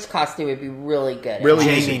her witch costume would be really good. Really?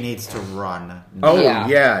 Jamie easy. needs to run. Oh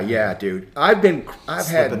Yeah. yeah, dude. I've Slip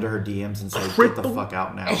had. into her DMs and say, "Get the crippled- fuck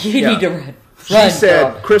out now." You Yeah. need to run. She Run,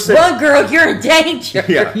 said- girl. Chris said- "Run, girl, you're in danger."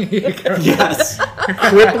 Yeah, Yes.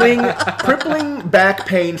 crippling back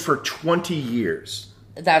pain for 20 years.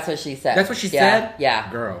 That's what she said. That's what she Yeah, said?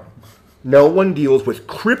 Yeah. Girl. No one deals with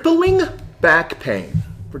crippling back pain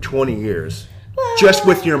for 20 years just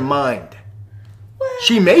with your mind.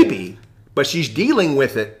 She may be, but she's dealing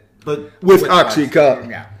with it But with Oxycontin.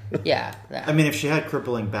 Yeah. Yeah. I mean, if she had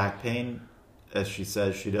crippling back pain, as she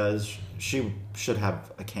says she does, she should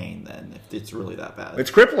have a cane then, if it's really that bad.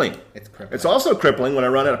 It's crippling. It's crippling. It's also crippling when I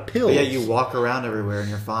run out of pills. But yeah, you walk around everywhere and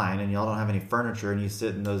you're fine, and y'all don't have any furniture, and you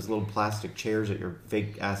sit in those little plastic chairs at your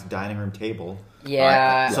fake ass dining room table.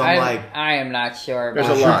 Yeah. So I'm I'm like- I am not sure. There's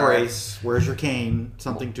about a Where's lot. your brace? Where's your cane?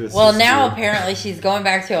 Something to assist Well, now you. apparently she's going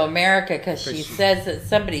back to America because she says that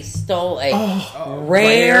somebody stole a Oh,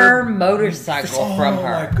 rare motorcycle from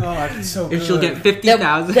her. god, it's so If she'll get That,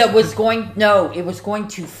 50,000. that was going it was going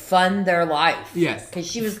to fund their life. Yes. because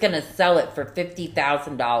she was going to sell it for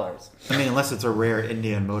 $50,000. I mean, unless it's a rare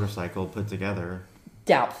Indian motorcycle put together.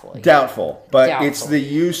 Doubtfully. Doubtful, but Doubtful. it's the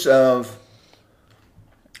use of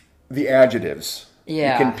the adjectives.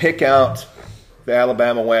 Yeah. You can pick out the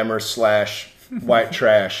Alabama Whammer / white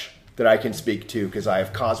trash that I can speak to because I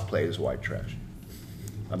have cosplayed as white trash.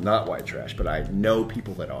 I'm not white trash, but I know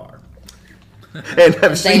people that are. And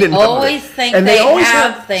I've seen They a number. always think And they always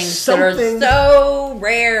have things that are something- so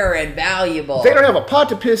rare and valuable. They don't have a pot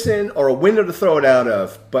to piss in or a window to throw it out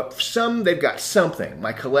of, but for some they've got something.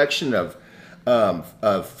 My collection of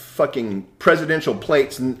fucking presidential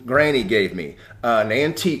plates Granny gave me, an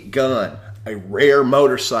antique gun, a rare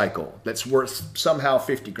motorcycle that's worth somehow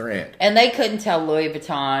 $50,000. And they couldn't tell Louis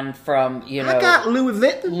Vuitton from, I got Louis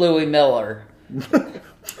Vuitton. Louis Miller.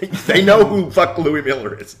 They know who fuck Louis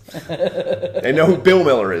Miller is. They know who Bill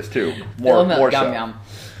Miller is too. More Yum, so. yum.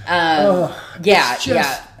 Yeah, It's just-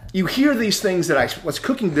 yeah. You hear these things that I was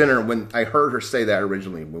cooking dinner when I heard her say that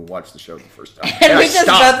originally when we watched the show the first time. And we I just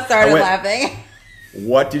stopped. both started I went, laughing.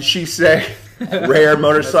 What did she say? Rare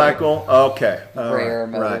motorcycle. Okay. All Rare right,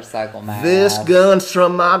 motorcycle mask. This gun's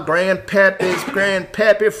from my grandpappy's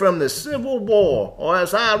grandpappy from the Civil War, or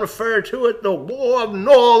as I refer to it, the War of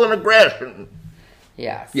Northern Aggression.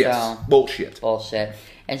 Yeah. Yes. So Bullshit.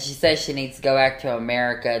 And she says she needs to go back to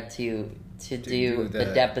America to do the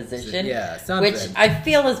deposition. Yeah, something. Which I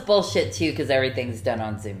feel is bullshit too, because everything's done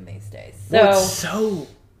on Zoom these days. So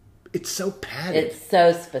it's so padded. it's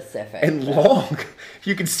so specific and long.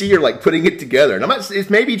 You can see her like putting it together. And it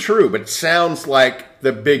may be true, but it sounds like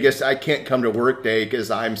the biggest I can't come to work day because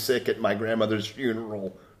I'm sick at my grandmother's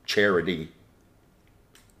funeral charity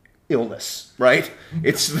illness, right?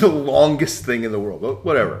 It's the longest thing in the world. But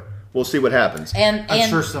whatever. We'll see what happens. I'm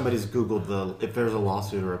sure somebody's Googled if there's a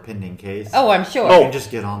lawsuit or a pending case. Oh, I'm sure. You can just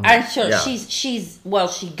get on there. I'm sure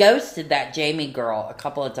she ghosted that Jamie girl a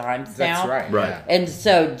couple of times now. That's right. Right. Yeah. And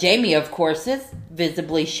so Jamie, of course, is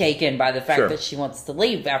visibly shaken by the fact Sure. that she wants to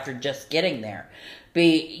leave after just getting there.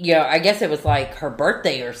 I guess it was like her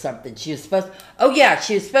birthday or something. She was supposed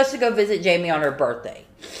to go visit Jamie on her birthday.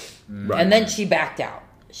 Right. And then she backed out.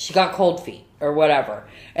 She got cold feet or whatever.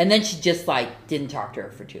 And then she just didn't talk to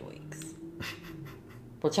her for 2 weeks.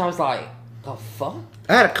 Which I was like, the fuck?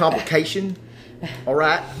 I had a complication. All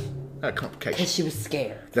right? I had a complication. Because she was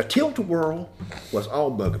scared. The tilt-a-whirl was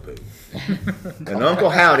all bugaboo. And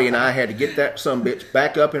Uncle Howdy and I had to get that sumbitch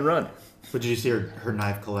back up and running. But did you see her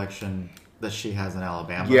knife collection that she has in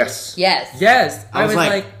Alabama? Yes. Yes. I was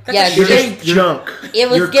like, that's yeah, a You're shame. just junk. It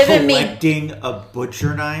was You're giving me... collecting a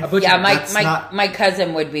butcher knife? A butcher- Yeah, That's my not- my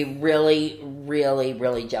cousin would be really, really,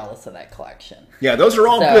 really jealous of that collection. Yeah, those are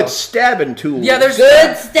all So- good stabbing tools. Yeah, there's Good I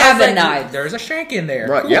was stabbing knives. There's a shank in there.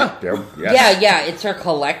 Right, Cool. yeah. Yeah, it's her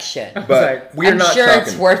collection. But like, we're I'm not sure talking.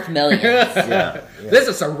 it's worth millions. Yeah. This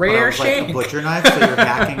is a But I rare was like, a shank. butcher knife, so you're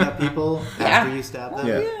hacking up people Yeah. after you stab them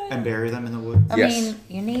Yeah. and bury them in the woods? I Yes. mean,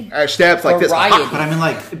 you need Stabs like this. variety. But I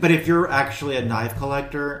mean, but if you're actually a knife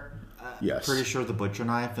collector, Yes. pretty sure the butcher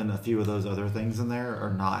knife and a few of those other things in there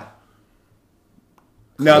are not.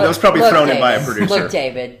 No, that was probably Look, thrown in by a David, producer. Look,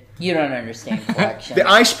 David, you don't understand collection. The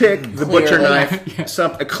ice pick, the butcher Clearly. knife,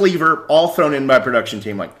 a cleaver, all thrown in by a production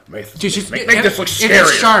team. Like, make this look If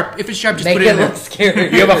scarier. if it's sharp, just Make put it it in there. look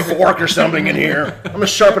scary. You have a fork or something in here. I'm gonna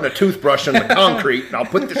sharpen a toothbrush on the concrete, and I'll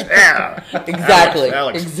put this. Yeah, Exactly.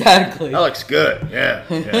 Alex, Exactly. that looks good. Yeah.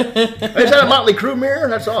 Is that a Motley Crue mirror?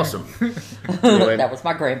 That's awesome. Anyway, That was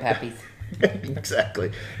my grandpappy's.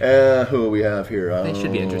 exactly. Who we have here? They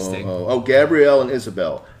should be interesting. Oh, Gabrielle and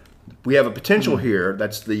Isabel. We have a potential here.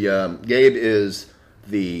 That's the Gabe is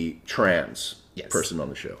the trans Yes. person on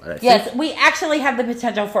the show. And I think- Yes, we actually have the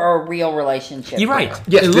potential for a real relationship. You're right.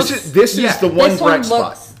 Yes, It this looks- is yeah. the one This bright one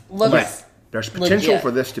spot. looks Right. There's potential legit.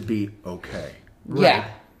 for this to be okay. Yeah.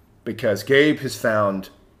 Because Gabe has found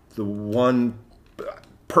the one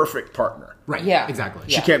perfect partner. Right. Yeah. Exactly.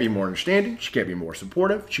 Yeah. She can't be more understanding. She can't be more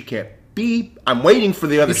supportive. She can't be. I'm waiting for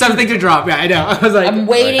the other. It's something to drop. Yeah, I know. I was like, I'm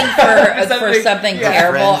waiting for something Yeah.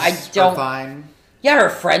 terrible. Friends I don't. are fine. Yeah, her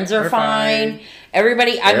friends are They're fine. fine.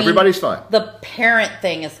 Everybody. Everybody's fine. The parent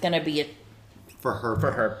thing is going to be For her.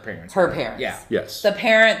 for her parents. her parents. Yeah. Yes. The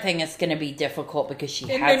parent thing is going to be difficult because she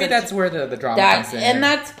And hasn't. maybe that's where the drama That, comes in. and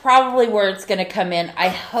that's probably where it's going to come in. I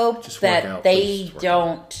hope Just work that out, they please, just work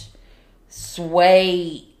don't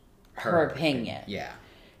sway her opinion. Yeah.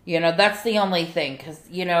 You know, that's the only thing because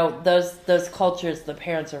those cultures, the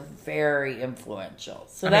parents are very influential.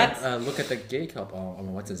 So that's look at the gay couple.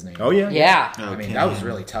 What's his name? Oh yeah. yeah. Oh, I mean, Ken. that was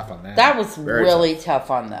really tough on that. That was Very really tough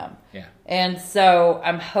on them. Yeah. And so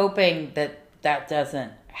I'm hoping that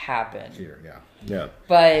doesn't happen. Here, yeah. Yeah.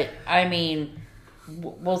 But I mean,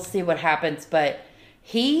 we'll see what happens. But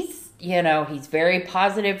he's very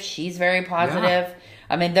positive. She's very positive. Yeah.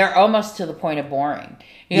 I mean, they're almost to the point of boring.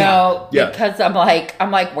 You Yeah. know, Yeah. because I'm like,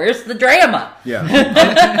 where's the drama? Yeah.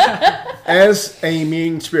 As a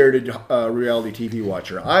mean-spirited reality TV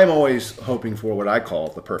watcher, I'm always hoping for what I call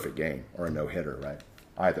the perfect game or a no-hitter, right?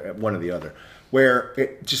 Either one or the other, where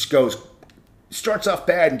it just starts off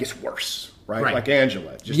bad and gets worse, right? Right. Like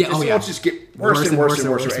Angela. Let's just get worse and worse and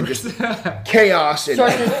worse and just chaos and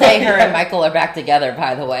Sources say her and Michael are back together,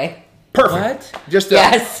 by the way. perfect. What? Just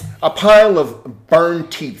Yes. a pile of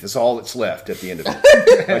burned teeth is all that's left at the end of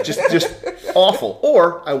it. Like, just awful.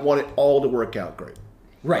 Or I want it all to work out great.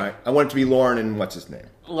 Right. I want it to be Lauren and what's his name?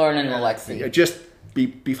 Lauren and Alexi. Yeah, just be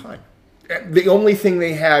fine. The only thing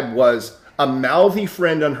they had was a mouthy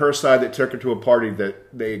friend on her side that took her to a party that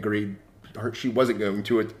they agreed she wasn't going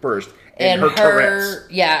to at first, and her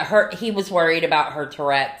Tourette's. He was worried about her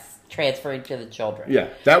Tourette's transferring to the children. Yeah,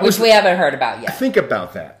 that was. Which we haven't heard about yet. Think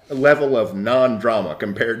about that. A level of non-drama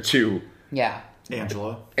compared to Yeah.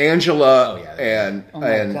 Angela. Angela Oh, yeah. and Oh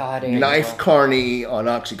my God, Angela. Knife Carney on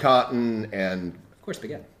OxyContin and Of course,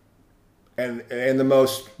 spaghetti. the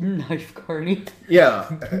most Knife Carney. yeah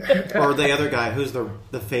Or the other guy, who's the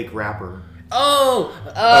fake rapper. Oh,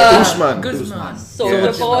 Usman. Guzman. Soldier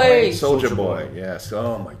Yes. Boy. Soldier Boy. Yes.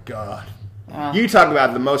 Oh my God. You talk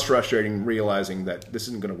about the most frustrating realizing that this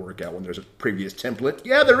isn't going to work out when there's a previous template.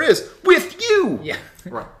 Yeah, there is with you. Yeah.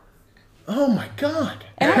 Right. Oh my God.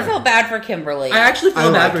 And I felt bad for Kimberly. I actually feel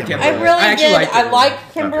I bad like for him. Kimberly. I really actually did. liked I her.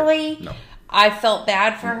 liked Kimberly. No. I felt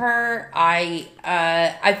bad for her. I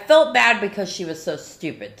felt bad because she was so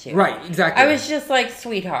stupid too. Right, exactly. I was just like,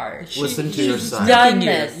 sweetheart, Listen to your you've son. done You.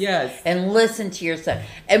 this, Yes. and listen to your son.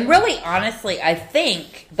 And really, honestly, I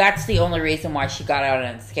think that's the only reason why she got out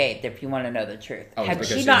and escaped. If you want to know the truth, Oh, had because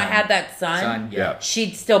she she not had had that son, Yeah.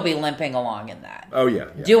 she'd still be limping along in that. Oh yeah.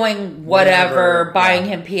 Doing whatever, Whatever, buying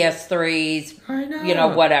yeah. him PS3s, I know. you know,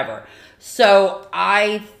 whatever. So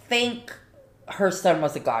I think her son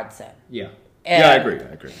was a godsend. Yeah. And, Yeah,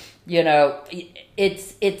 I agree. You know,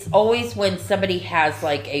 it's always when somebody has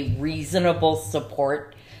like a reasonable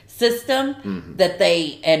support system that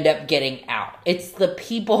they end up getting out. It's the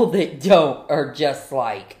people that don't are just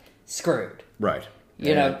like screwed. Right.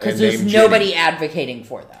 You know, And- because and there's named nobody Jenny. advocating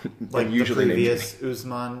for them. Like And usually the they- previous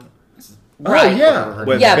Usman. Oh Right. yeah.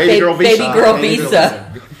 With Yeah, baby girl baby visa. girl Baby girl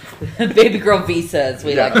visa. Baby girl visa, as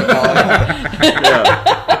we like to call it.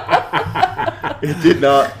 Yeah. It did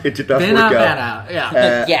not Did work not out. pan out. Yeah.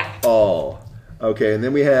 At Yeah. all. Okay, and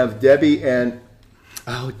then we have Debbie and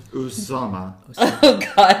Usama. Oh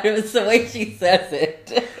God, it was the way she says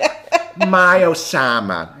it. my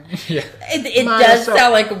Osama. It My does Osama.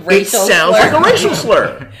 sound like a racial It sounds slur. like a racial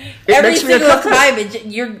slur. It Every makes me single uncomfortable.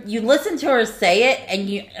 time, you listen to her say it, and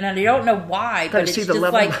you don't know why, but it's see just the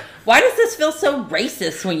level- like, why does this feel so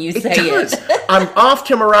racist when you say does. it? I'm off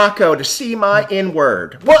to Morocco to see my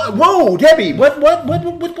N-word. What? Whoa, Debbie! What?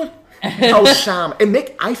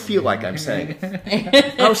 Osama. I feel like I'm saying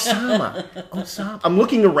Osama. I'm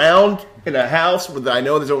looking around in a house where I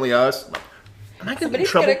know there's only us. Am I going to be in Somebody's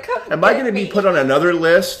trouble? gonna come Am I get going to be me. put on another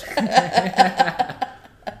list? I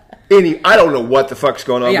don't know what the fuck's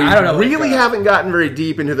going on. Yeah, we I don't know what's really going on. haven't gotten very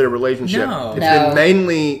deep into their relationship. No. It's No. been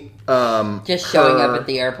mainly Just showing her- up at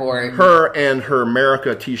the airport. her and her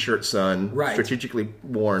America T-shirt son, Right. strategically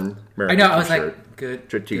worn America I know. I was T-shirt. like, good.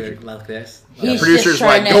 Strategic. Good. Love this. He's Producer's just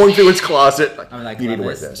trying like to- going through his closet. Like, I'm like, you need to love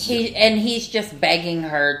wear this. this. He's just begging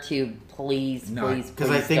her to please, No, please, Because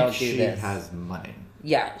please I think don't do she this. has money.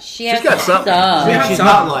 Yeah, she has got something. I mean, Yeah, she's some-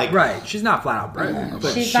 not like- right. She's not flat out broke.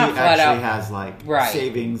 But She's she not flat actually out. has like Right.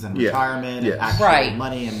 savings and Yeah. retirement Yes. and actual Right.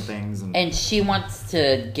 money and things. And And she wants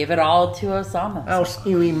to give it all to Osama. Oh,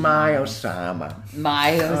 Stewie, my Osama.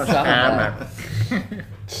 My Osama.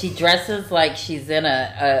 She dresses like she's in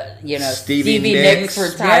a Stevie Stevie Nicks.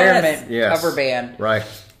 Nicks retirement Yes. cover band. Right.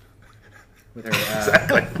 With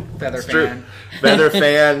her feather It's true. fan. Feather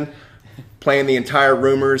fan, playing the entire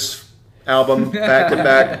Rumors album back to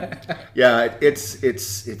back. Yeah,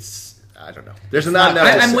 it's. I don't know. There's not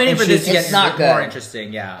enough. I'm waiting for this to It's get not more good.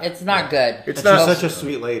 interesting. Yeah. It's not good. It's she's not. such a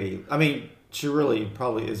sweet lady. I mean, she really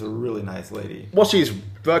probably is a really nice lady. Well, she's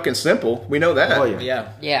fucking simple. We know that. Oh yeah. yeah.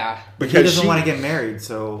 Yeah. But he Because doesn't she- want to get married,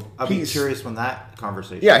 so I'll be He's- curious when that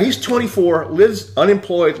conversation. Yeah, he's 24, lives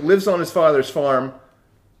unemployed, lives on his father's farm,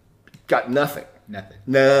 got nothing. Nothing.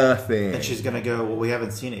 Nothing. And she's gonna go. Well, we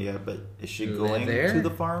haven't seen it yet, but is she Live going there? to the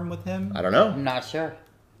farm with him? I don't know. I'm not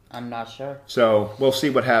sure. So we'll see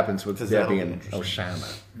what happens with 'Cause that'll Debbie be and interesting.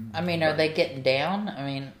 Osama. I mean, are they getting down? I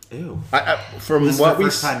mean, Ew. From This is what the we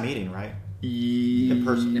first time meeting, right? in In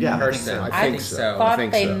person. In Yeah, person. I think so. I think I so. thought I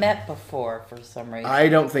think they so. met before for some reason. I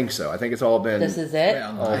don't think so. I think it's all been. This is it?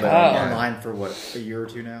 Well, all been Oh. Online for what, a year or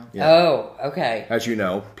two now? Yeah. Oh, okay. As you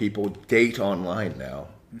know, people date online now,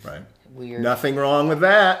 right? Weird. Nothing wrong with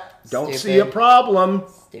that. Don't see a Stupid. problem.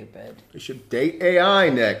 Stupid. We should date AI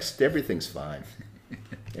next. Everything's fine.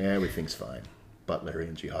 Everything's fine. Butler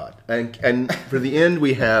and Jihad. And for the end,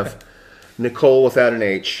 we have Nicole without an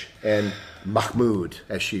H and Mahmoud,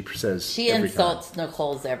 as she says. She every insults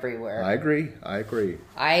Nicole's everywhere. time. I agree. I agree.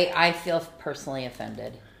 I feel personally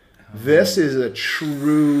offended. This is a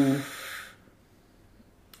true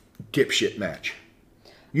dipshit match.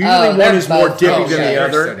 Usually Oh, one they're is more both dippy than bullshit. the They're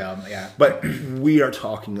other, so dumb. Yeah. but we are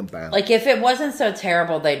talking about Like, if it wasn't so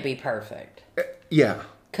terrible, they'd be perfect. yeah.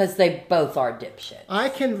 Because they both are dipshit. I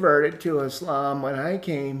converted to Islam when I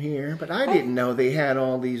came here, but I didn't know they had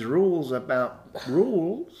all these rules about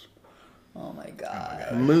rules. Oh my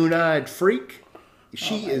god. Moon-eyed freak.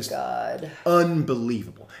 She Oh my is god.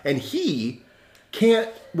 unbelievable. And he can't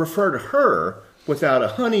refer to her without a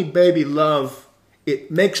honey baby love.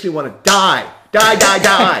 It makes me want to die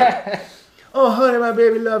Die. Oh, honey, my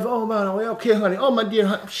baby love. Oh, man, okay, honey. Oh, my dear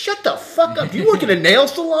honey. Shut the fuck up. You work at a nail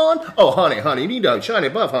salon? Oh, honey, you need a shiny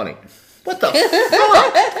buff, honey. What the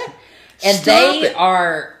fuck? And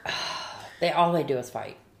Stop all they do is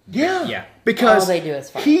fight. Yeah. Because all they do is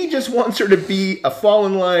fight. he just wants her to be a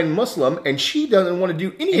fall-in-line Muslim, and she doesn't want to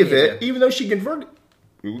do any of it, even though she converted.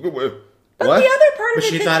 But the other part of But it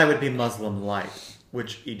she is- thought it would be Muslim-like,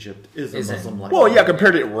 which Egypt is a Muslim-like. Well, yeah,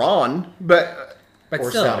 compared to Iran, but But or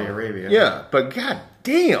still, Saudi Arabia. yeah, but god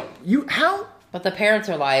damn, how? But the parents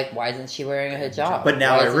are like, why isn't she wearing a hijab? But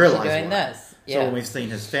now why I isn't realize she doing why. this. So Yeah. when we've seen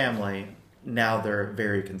his family, now they're a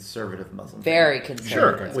very conservative Muslim. Very family,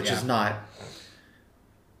 conservative. which is not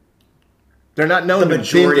They're not known the to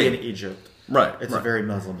majority in bending. Egypt. Right, It's right. very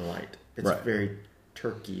Muslim-light. It's Right. very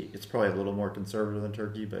Turkey. It's probably a little more conservative than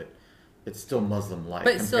Turkey, but it's still Muslim-like.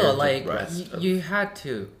 but still, compared to like the rest of- you had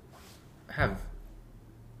to have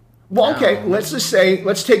Well, okay, let's just say,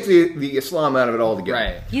 let's take the Islam out of it altogether.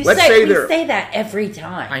 Right. You let's say, we they're- say that every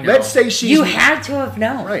time. I know. Let's say she's You had to have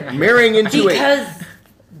known. right marrying into Because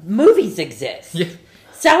movies exist. Yeah.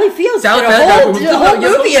 Sally Fields Sally did a Fields whole, did a whole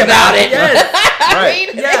movie about it. Yes. a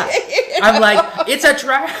right. Yeah. I'm like, it's a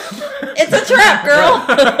trap. It's a trap, girl.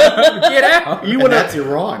 Get out. You and want that's to?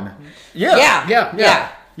 Iran. Yeah.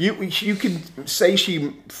 You could say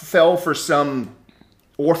she fell for some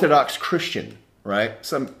Orthodox Christian, right?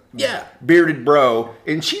 Some bearded bro,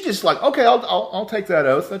 and she just like, okay, I'll take that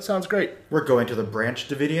oath. That sounds great. We're going to the Branch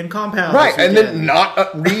Davidian compound. Right, this and then weekend.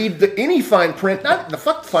 not read any fine print. Not the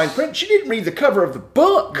fuck fine print. She didn't read the cover of the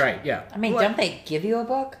book. Right. Yeah. I mean, don't they give you a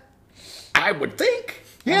book? I would think.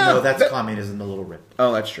 Yeah. No, that's communism, a little rip.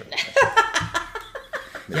 Oh, that's true.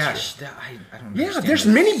 Yeah. I don't. Yeah, understand there's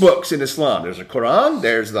this. many books in Islam. There's a Quran.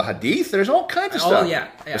 There's the Hadith. There's all kinds of Oh, stuff. yeah.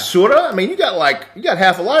 The Surah. I mean, you got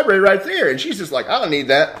half a library right there, and she's just like, I don't need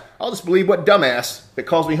that. I'll just believe what dumbass that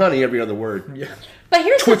calls me honey every other word. Yeah. But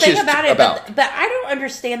here's the Twitches thing about it. about. But I don't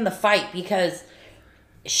understand the fight because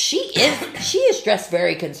she is dressed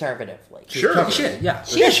very conservatively. Sure. Shit. Yeah.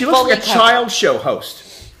 She Yeah, is she looks like a fully covered. child show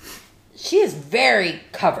host. She is very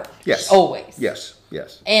covered. Yes. Always. Yes.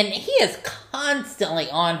 And he is constantly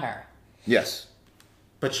on her. Yes.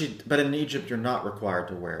 But in Egypt, you're not required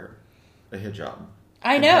to wear a hijab.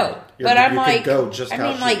 I know. You But I'm could like, go just I how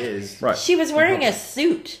mean, she like, is. Right. she was wearing a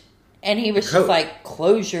suit. And he was Coat. just like,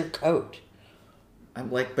 close your coat. I'm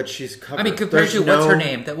like, but she's covered. I mean, compared There's to what's no- her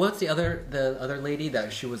name? What's the other lady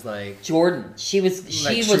that she was like? Jordan. She was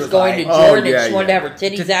she was was going like, to oh, Jordan yeah, and she wanted to have her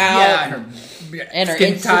titties out. And her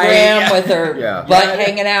skin Instagram tight. with her Yeah. butt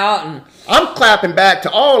hanging out. And I'm clapping back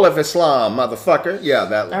to all of Islam, motherfucker. Yeah,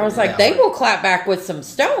 that. I was like, they will clap back with some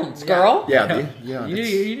stones, girl. Yeah. You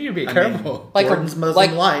need to be I careful. mean, Like a- Jordan's Muslim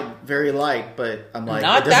like- light, very light, but I'm like,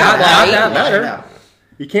 Not it doesn't that matter. light. Not that Yeah,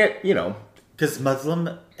 You can't, because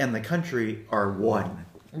Muslim and the country are one.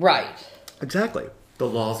 Right. Exactly. The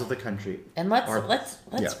laws of the country. And let's Yeah. let's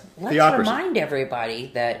Theocracy. remind everybody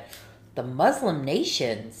that the Muslim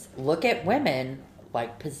nations look at women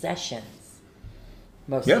like possessions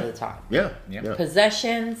most Yeah. of the time. Yeah. Yeah. Yeah.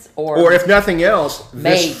 Possessions Or if nothing else,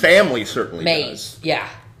 Maids. this family certainly maids. does. Yeah.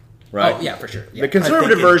 Right? Oh yeah, for sure. Yeah. The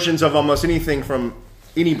conservative it- versions of almost anything from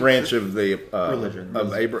any branch of the Religion. of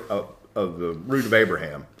the root of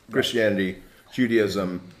Abraham, Christianity,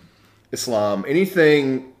 Judaism, Islam,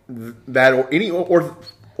 anything that or any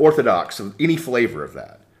orthodox of any flavor of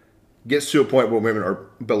that gets to a point where women are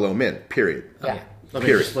below men. Period. Yeah. Let me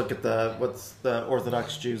Period. just look at what's the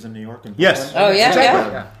Orthodox Jews in New York and Yes. Oh, yeah,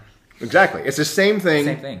 Exactly. Yeah. Exactly. It's the same thing.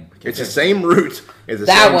 Same thing. It's the same root. It's the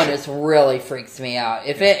That same one shit. is really freaks me out.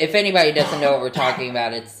 If anybody doesn't know what we're talking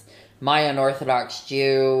about, it's My Unorthodox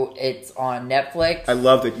Jew. It's on Netflix. I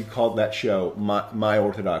love that you called that show My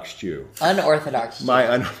Orthodox Jew. Unorthodox Jew. It's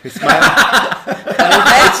my What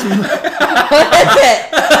is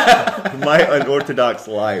it? my unorthodox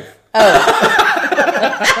life. My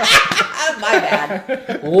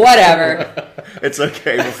bad. Whatever. It's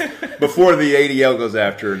okay. Before the ADL goes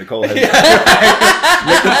after her, Nicole has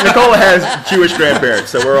Nicole has Jewish grandparents,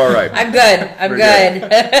 so we're all right. I'm good. I'm We're good.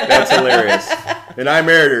 That's hilarious. And I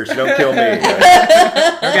married her, so don't kill me.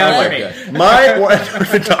 Out for me. God. My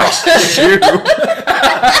unorthodox Jew.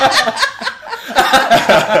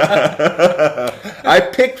 I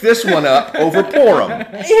picked this one up over Purim.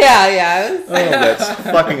 Yeah. It was, Oh, that's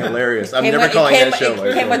fucking hilarious. I'm came never with- calling it came, that show. It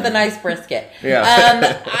like came that. with a nice brisket.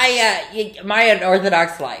 Yeah. My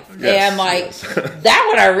Unorthodox Life. Yes, And like yes. that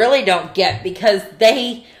one, I really don't get because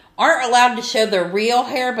they aren't allowed to show their real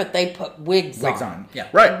hair, but they put wigs on. Yeah.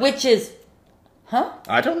 Right. Which is, huh?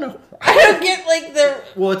 I don't know. I don't get like the.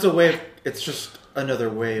 Well, it's a way of, it's just another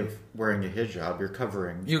way of wearing a hijab. You're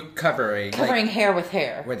covering. You covering hair with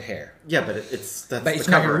hair. with hair, Yeah, but it's but the it's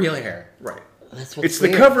not your covering. real hair. Right. That's what's It's the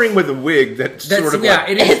weird. covering with a wig that's sort of like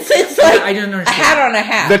it is. It's like I don't a understand. hat on a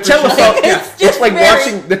hat. the telephone. Like, It's just like very-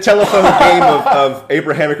 watching the telephone game of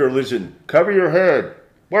Abrahamic religion. Cover your head.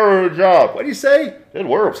 Wear a hijab. What do you say?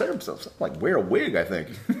 Something like wear a wig, I think.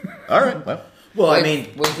 All right. Well, I mean,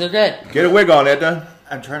 wigs are good. get a wig on, Edna.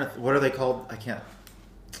 I'm trying to. What are they called? I can't.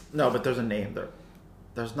 No, but there's a name there.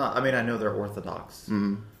 There's not. I mean, I know they're Orthodox,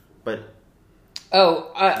 but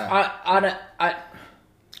Oh,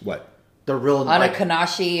 What? the real on a like,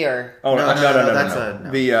 Kanashi or Oh, No, no, no, no, no, no, that's no.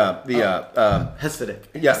 a- Hasidic.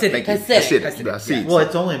 Yeah, Hasidic. thank you. Hasidic. Hasidic. Well,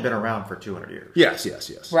 it's only been around for 200 years.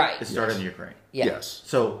 Yes. right. It started in Ukraine. Yeah. Yes.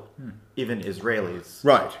 So even Israelis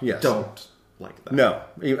Right. Yes. don't like that. No.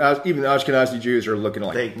 Even Ashkenazi Jews are looking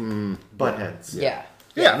like. They butt heads. Yeah.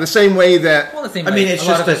 Yeah, the same way that. Well, the same I way mean, it's a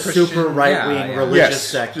lot just of a the Christian- super right-wing yeah. religious Yes,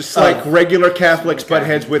 sect. just of- like regular Catholics butt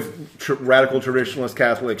heads with radical traditionalist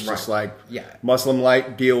Catholics, just Right. like Yeah. Muslim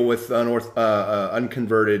light deal with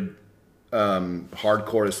unconverted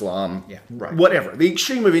hardcore Islam. Yeah. Right. Whatever. The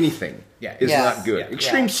extreme of anything Yeah. is Yes. not good. Yeah.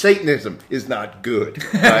 Extreme Yeah. Satanism is not good.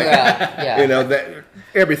 Right? Yeah. You know that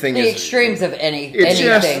everything The is extremes of It's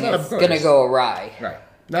just- anything of is course. going to go awry. Right.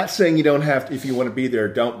 Not saying you don't have to, if you want to be there,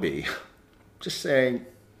 don't be. Just saying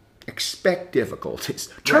expect difficulties.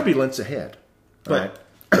 Turbulence ahead. But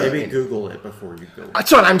maybe Google it before you go.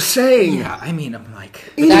 That's what I'm saying. Yeah, I mean, I'm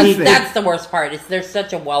like, Anything. That's the worst part. Is there's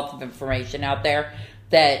such a wealth of information out there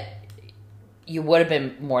that you would have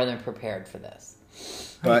been more than prepared for this.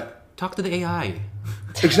 But talk to the AI.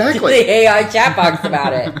 exactly. The AI chat box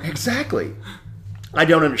about it. Exactly. I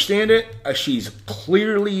don't understand it. She's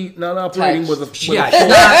clearly not operating with a. Yeah,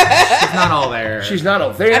 she's not all there. She's not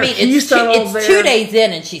all there. I mean, He's not all it's there. 2 days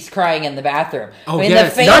in and she's crying in the bathroom. Oh, I mean,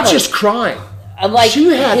 yes. the Not family, just crying. like She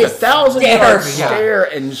had the 1,000-yard hysterical. stare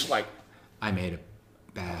and just like, I made a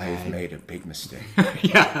bad. I've made a big mistake.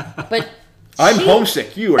 Yeah. But I'm she-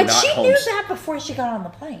 homesick. You are But not she knew homesick. that before she got on the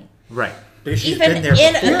plane. Right. Because she's Even been there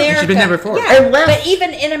in before. America, She's been there before. Yeah, And left. but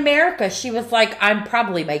even in America, she was like, "I'm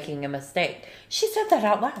probably making a mistake." She said that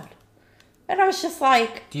out loud, and I was just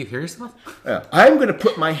like, Do you hear yourself? Yeah. I'm going to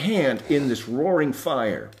put my hand in this roaring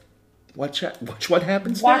fire. Watch what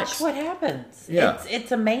happens "Watch next. what happens." Yeah.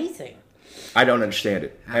 It's amazing. I don't understand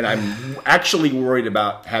it. And I'm actually worried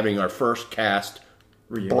about having our first cast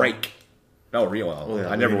Reunion. break. No, real. yeah,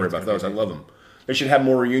 I never worry reunion's about gonna those. I be love them. They should have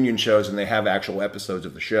more reunion shows than they have actual episodes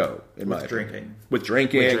of the show. In my With opinion. drinking. With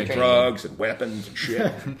drinking, drinking. drugs, and weapons and shit.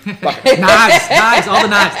 Knives, all the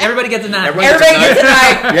knives. Everybody gets a knife. Everybody- Everybody gets a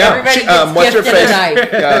knife. Yeah. Everybody gets What's her gifted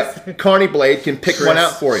face? a knife. Carney Blade can pick one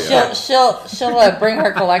out for you. She'll bring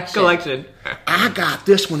her collection. Collection. I got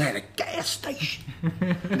this one at a gas station.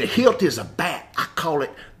 The hilt is a bat. I call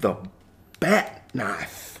it the bat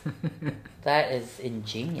knife. That is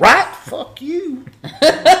ingenious. Right? Fuck you.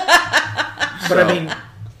 But I mean,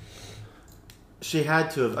 she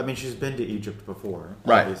had to have. I mean, she's been to Egypt before.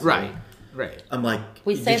 Right. obviously. Right. I'm like,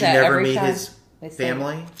 We say did you that never every meet time. his We say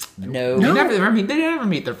family? No, They never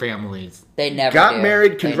meet their families. they never Got do.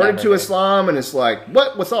 married, They converted never to do. Islam, and it's like,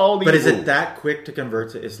 what with all these But is rules? it that quick to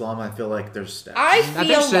convert to Islam? I feel like there's steps. I Now, feel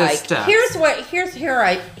there's like steps. here's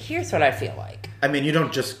what I feel like. I mean, you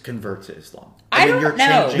don't just convert to Islam. I mean, don't you're know.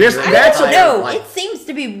 changing This- your that's a- entire No, life. it seems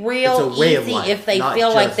to be real It's a way of easy life, if they not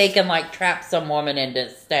feel like just- they can like trap some woman into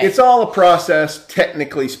stay. It's all a process,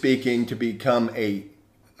 technically speaking, to become a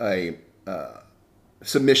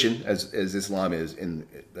submission, as Islam is.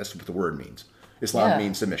 That's what the word means. Islam Yeah.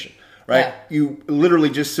 means submission, right? Yeah. You literally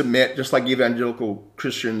just submit, just like evangelical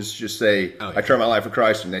Christians just say, Oh, yeah. "I turn my life to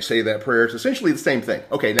Christ," and they say that prayer. It's essentially the same thing.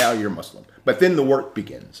 Okay, now you're Muslim, but then the work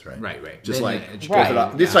begins, right? Right. Just Then like education.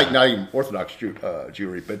 Orthodox, it's like not even Orthodox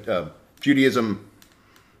Jewry, but Judaism.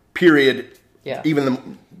 Period. Yeah. Even the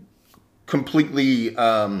completely.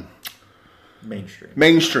 mainstream.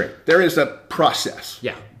 Mainstream. There is a process.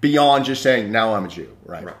 Yeah. Beyond just saying, now I'm a Jew.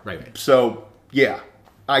 Right. Right. So, yeah.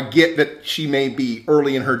 I get that she may be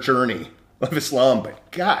early in her journey of Islam,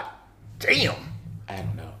 but god damn. I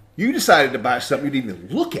don't know. You decided to buy something you didn't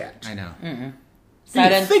even look at. I know. You Sight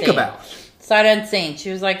didn't think unseen. about. Sight unseen.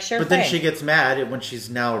 She was like, sure But thing. then she gets mad when she's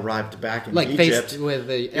now arrived back in Like Egypt. faced with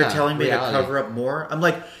the You're telling me reality. to cover up more? I'm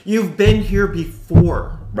like, you've been here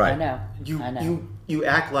before. Right. I know. You I know. you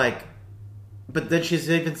act like. But then she's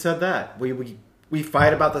even said that we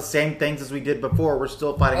fight about the same things as we did before. We're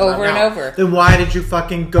still fighting about Over and now. over. Then why did you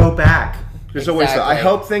fucking go back? There's always that. I Exactly.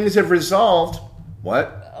 hope things have resolved.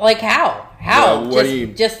 What? Like how? How? Well, what just, do you-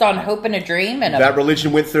 just on hope and a dream and That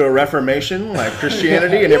religion went through a reformation like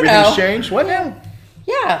Christianity and You everything's know. changed? What now?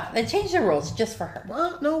 Yeah, they changed the rules just for her.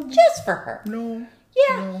 Well, no. Just for her. No.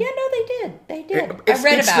 Yeah, no, they did. They did. It's, I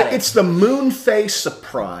read it's about the, it. It's the moon face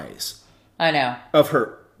surprise I know. of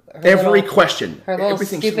her every question. Her little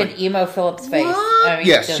Everything's stupid like, emo Phillips face. what? I mean,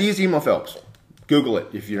 Yes, just- she's Emo Phelps. Google it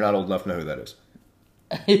if you're not old enough to know who that is.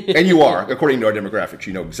 And you are, according to our demographics.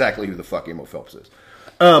 You know exactly who the fuck Emo Phelps is.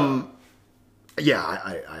 Yeah,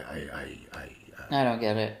 I don't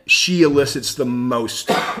get it. she elicits the most.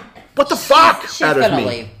 What the fuck She's out of gonna me?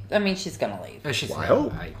 leave. I mean, she's gonna leave. She's, I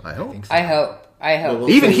hope. I hope. think so. I hope. Well,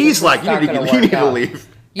 Even This he's is like, not you gonna need work to out. leave.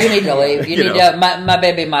 You need to leave. You You need know. to. My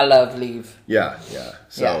baby, my love, leave. Yeah, yeah.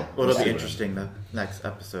 So, Yeah. Well, it'll be interesting the next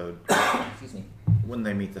episode Excuse me. when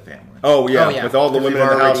they meet the family. oh yeah, Oh, yeah. with all the Because women in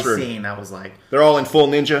we've the already house, are, seen. I was like, they're all in full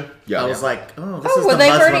ninja. Yeah, I was like, oh, this Oh is well, the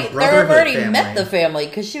Muslim they've Brotherhood already family. met the family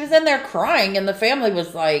because she was in there crying, and the family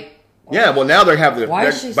was like, yeah. Well, now they're having, Why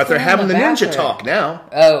is she but they're still in having the the ninja bathroom? talk now.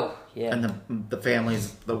 "Oh yeah, And the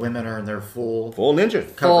families, the women are in their full Full ninja.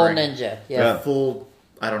 full covering. ninja." Yeah. Yeah. full.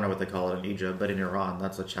 I don't know what they call it in Egypt, but in Iran,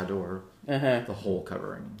 that's a chador. Uh-huh. The whole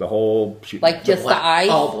covering, The whole shoot. Like just the black, eyes,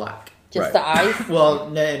 all black. just Right. the eyes. Well,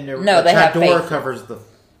 No, the they have chador faces. covers the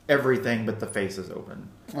everything, but the face is open.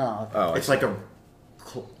 Oh, oh, It's like a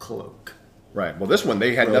cloak. right. Well, this one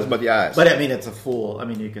they had nothing but the eyes. But I mean, it's a full. I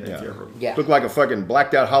mean, you can. Yeah. If you ever, yeah. Looked like a fucking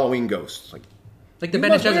blacked out Halloween ghost. Like, Like the You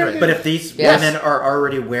Bene must wear Gesserit. it. But if these Yes. women are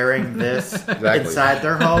already wearing this Exactly. inside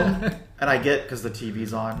their home, and I get because the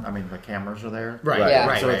TV's on, I mean the cameras are there, Right, Yeah.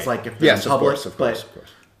 right, So right. it's like if they're yes, in of public, course, of course, but of course.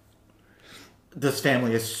 this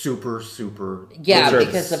family is super, super. Yeah, Service.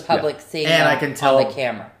 because the public's seeing And them I can tell- on the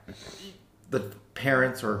camera. The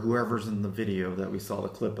parents or whoever's in the video that we saw the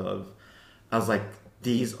clip of, I was like,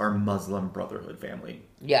 these are Muslim Brotherhood family.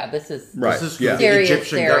 Yeah, this is Right. This is who yeah. the Serious,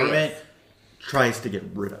 Egyptian serious. government tries to get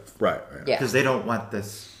rid of. Right. Right. Yeah. Because they don't want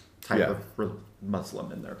this type Yeah. of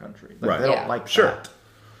Muslim in their country. Like, Right. They don't Yeah. like Sure. that.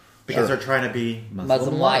 Because Sure. they're trying to be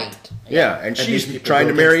Muslim light. Yeah, and these she's people trying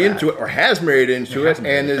go to marry against into that. it, or has married into it,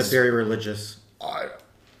 and a is. very religious.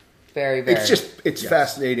 Very, very. It's just it's Yes.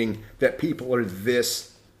 fascinating that people are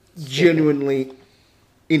this genuinely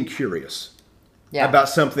incurious yeah. about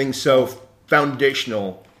something so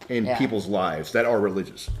foundational in Yeah. people's lives that are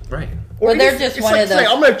religious. Right. Or Well, they're if- just it's one like of those- saying,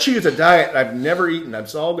 I'm going to choose a diet I've never eaten.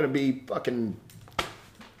 It's all going to be fucking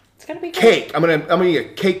It's gonna be good. cake. I'm gonna eat a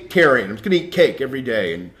cake carrion. I'm just gonna eat cake every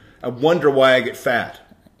day, and I wonder why I get fat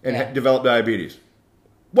and Yeah. develop diabetes.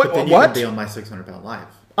 What? But then you What? can be on my 600-pound life.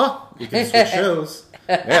 Oh, You can switch shows.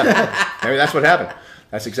 yeah. Maybe that's what happened.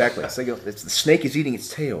 That's exactly. It's the snake is eating its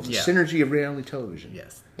tail. It's Yeah. the synergy of reality television.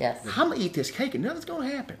 Yes. Yes. I'm gonna eat this cake and nothing's gonna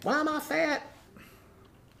happen. Why am I fat?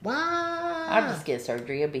 Why? I'll just get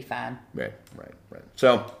surgery. It'll be fine. Right.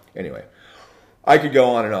 So anyway, I could go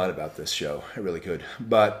on and on about this show. I really could,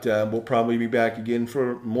 but we'll probably be back again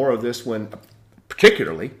for more of this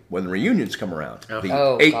particularly when the reunions come around. Oh. The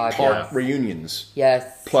Oh, 8-part God, yes. reunions Yes.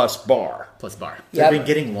 plus bar. Plus bar. They've Yep. been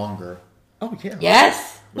getting longer. Oh yeah.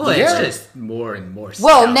 Yes. Well, Yeah. it's just more and more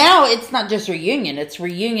Well, stuff. now it's not just reunion. It's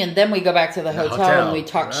reunion. Then we go back to the hotel, hotel. and we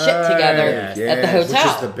talk shit together Yes. at the Yes. hotel.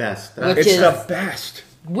 Which is the best. Which It's is- the best.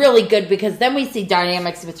 Really good because then we see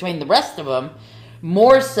dynamics between the rest of them.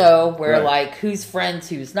 More so, where Right. like who's friends,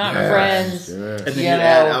 who's not Yes, friends. yes. and then You you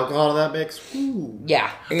add know. alcohol to that mix. Woo.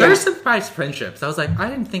 Yeah. There's surprise friendships. I was like, I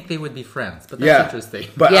didn't think they would be friends, but that's Yeah. interesting.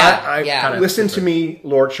 But Yeah, I yeah. listen to me,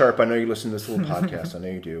 Lord Sharp. I know you listen to this little podcast. I know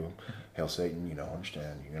you do. Hail Satan, you know,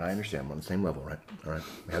 understand. You and I understand. We're on the same level, right? All right.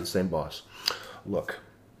 We have the same boss. Look,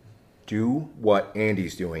 do what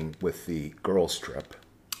Andy's doing with the girls trip.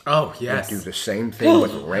 Oh, yes. Do the same thing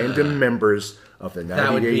with random members of the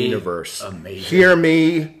That would 90-day be universe. amazing. Hear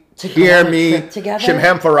me. To go Hear on a me. trip together?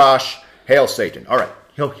 Shimham Farash. Hail Satan. All right.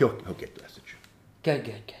 He'll get the message.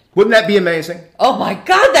 Good. Wouldn't that be amazing? Oh my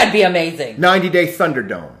God, that'd be amazing. 90-day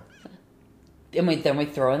Thunderdome. And then we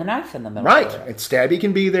throw in the knife in the middle. Right. of it. And Stabby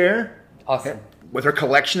can be there Awesome. with her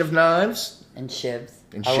collection of knives. And shivs.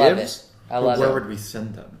 And I love shivs? it. I But love where it. would we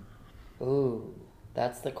send them? Ooh,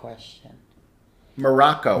 that's the question.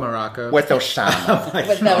 Morocco. With Osama.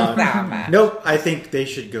 But no, Sama. Nope. I think they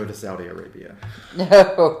should go to Saudi Arabia.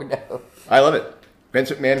 No. I love it.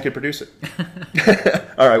 Vince McMahon could produce it.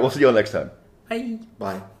 All right. We'll see you all next time. Bye.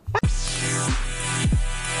 Bye.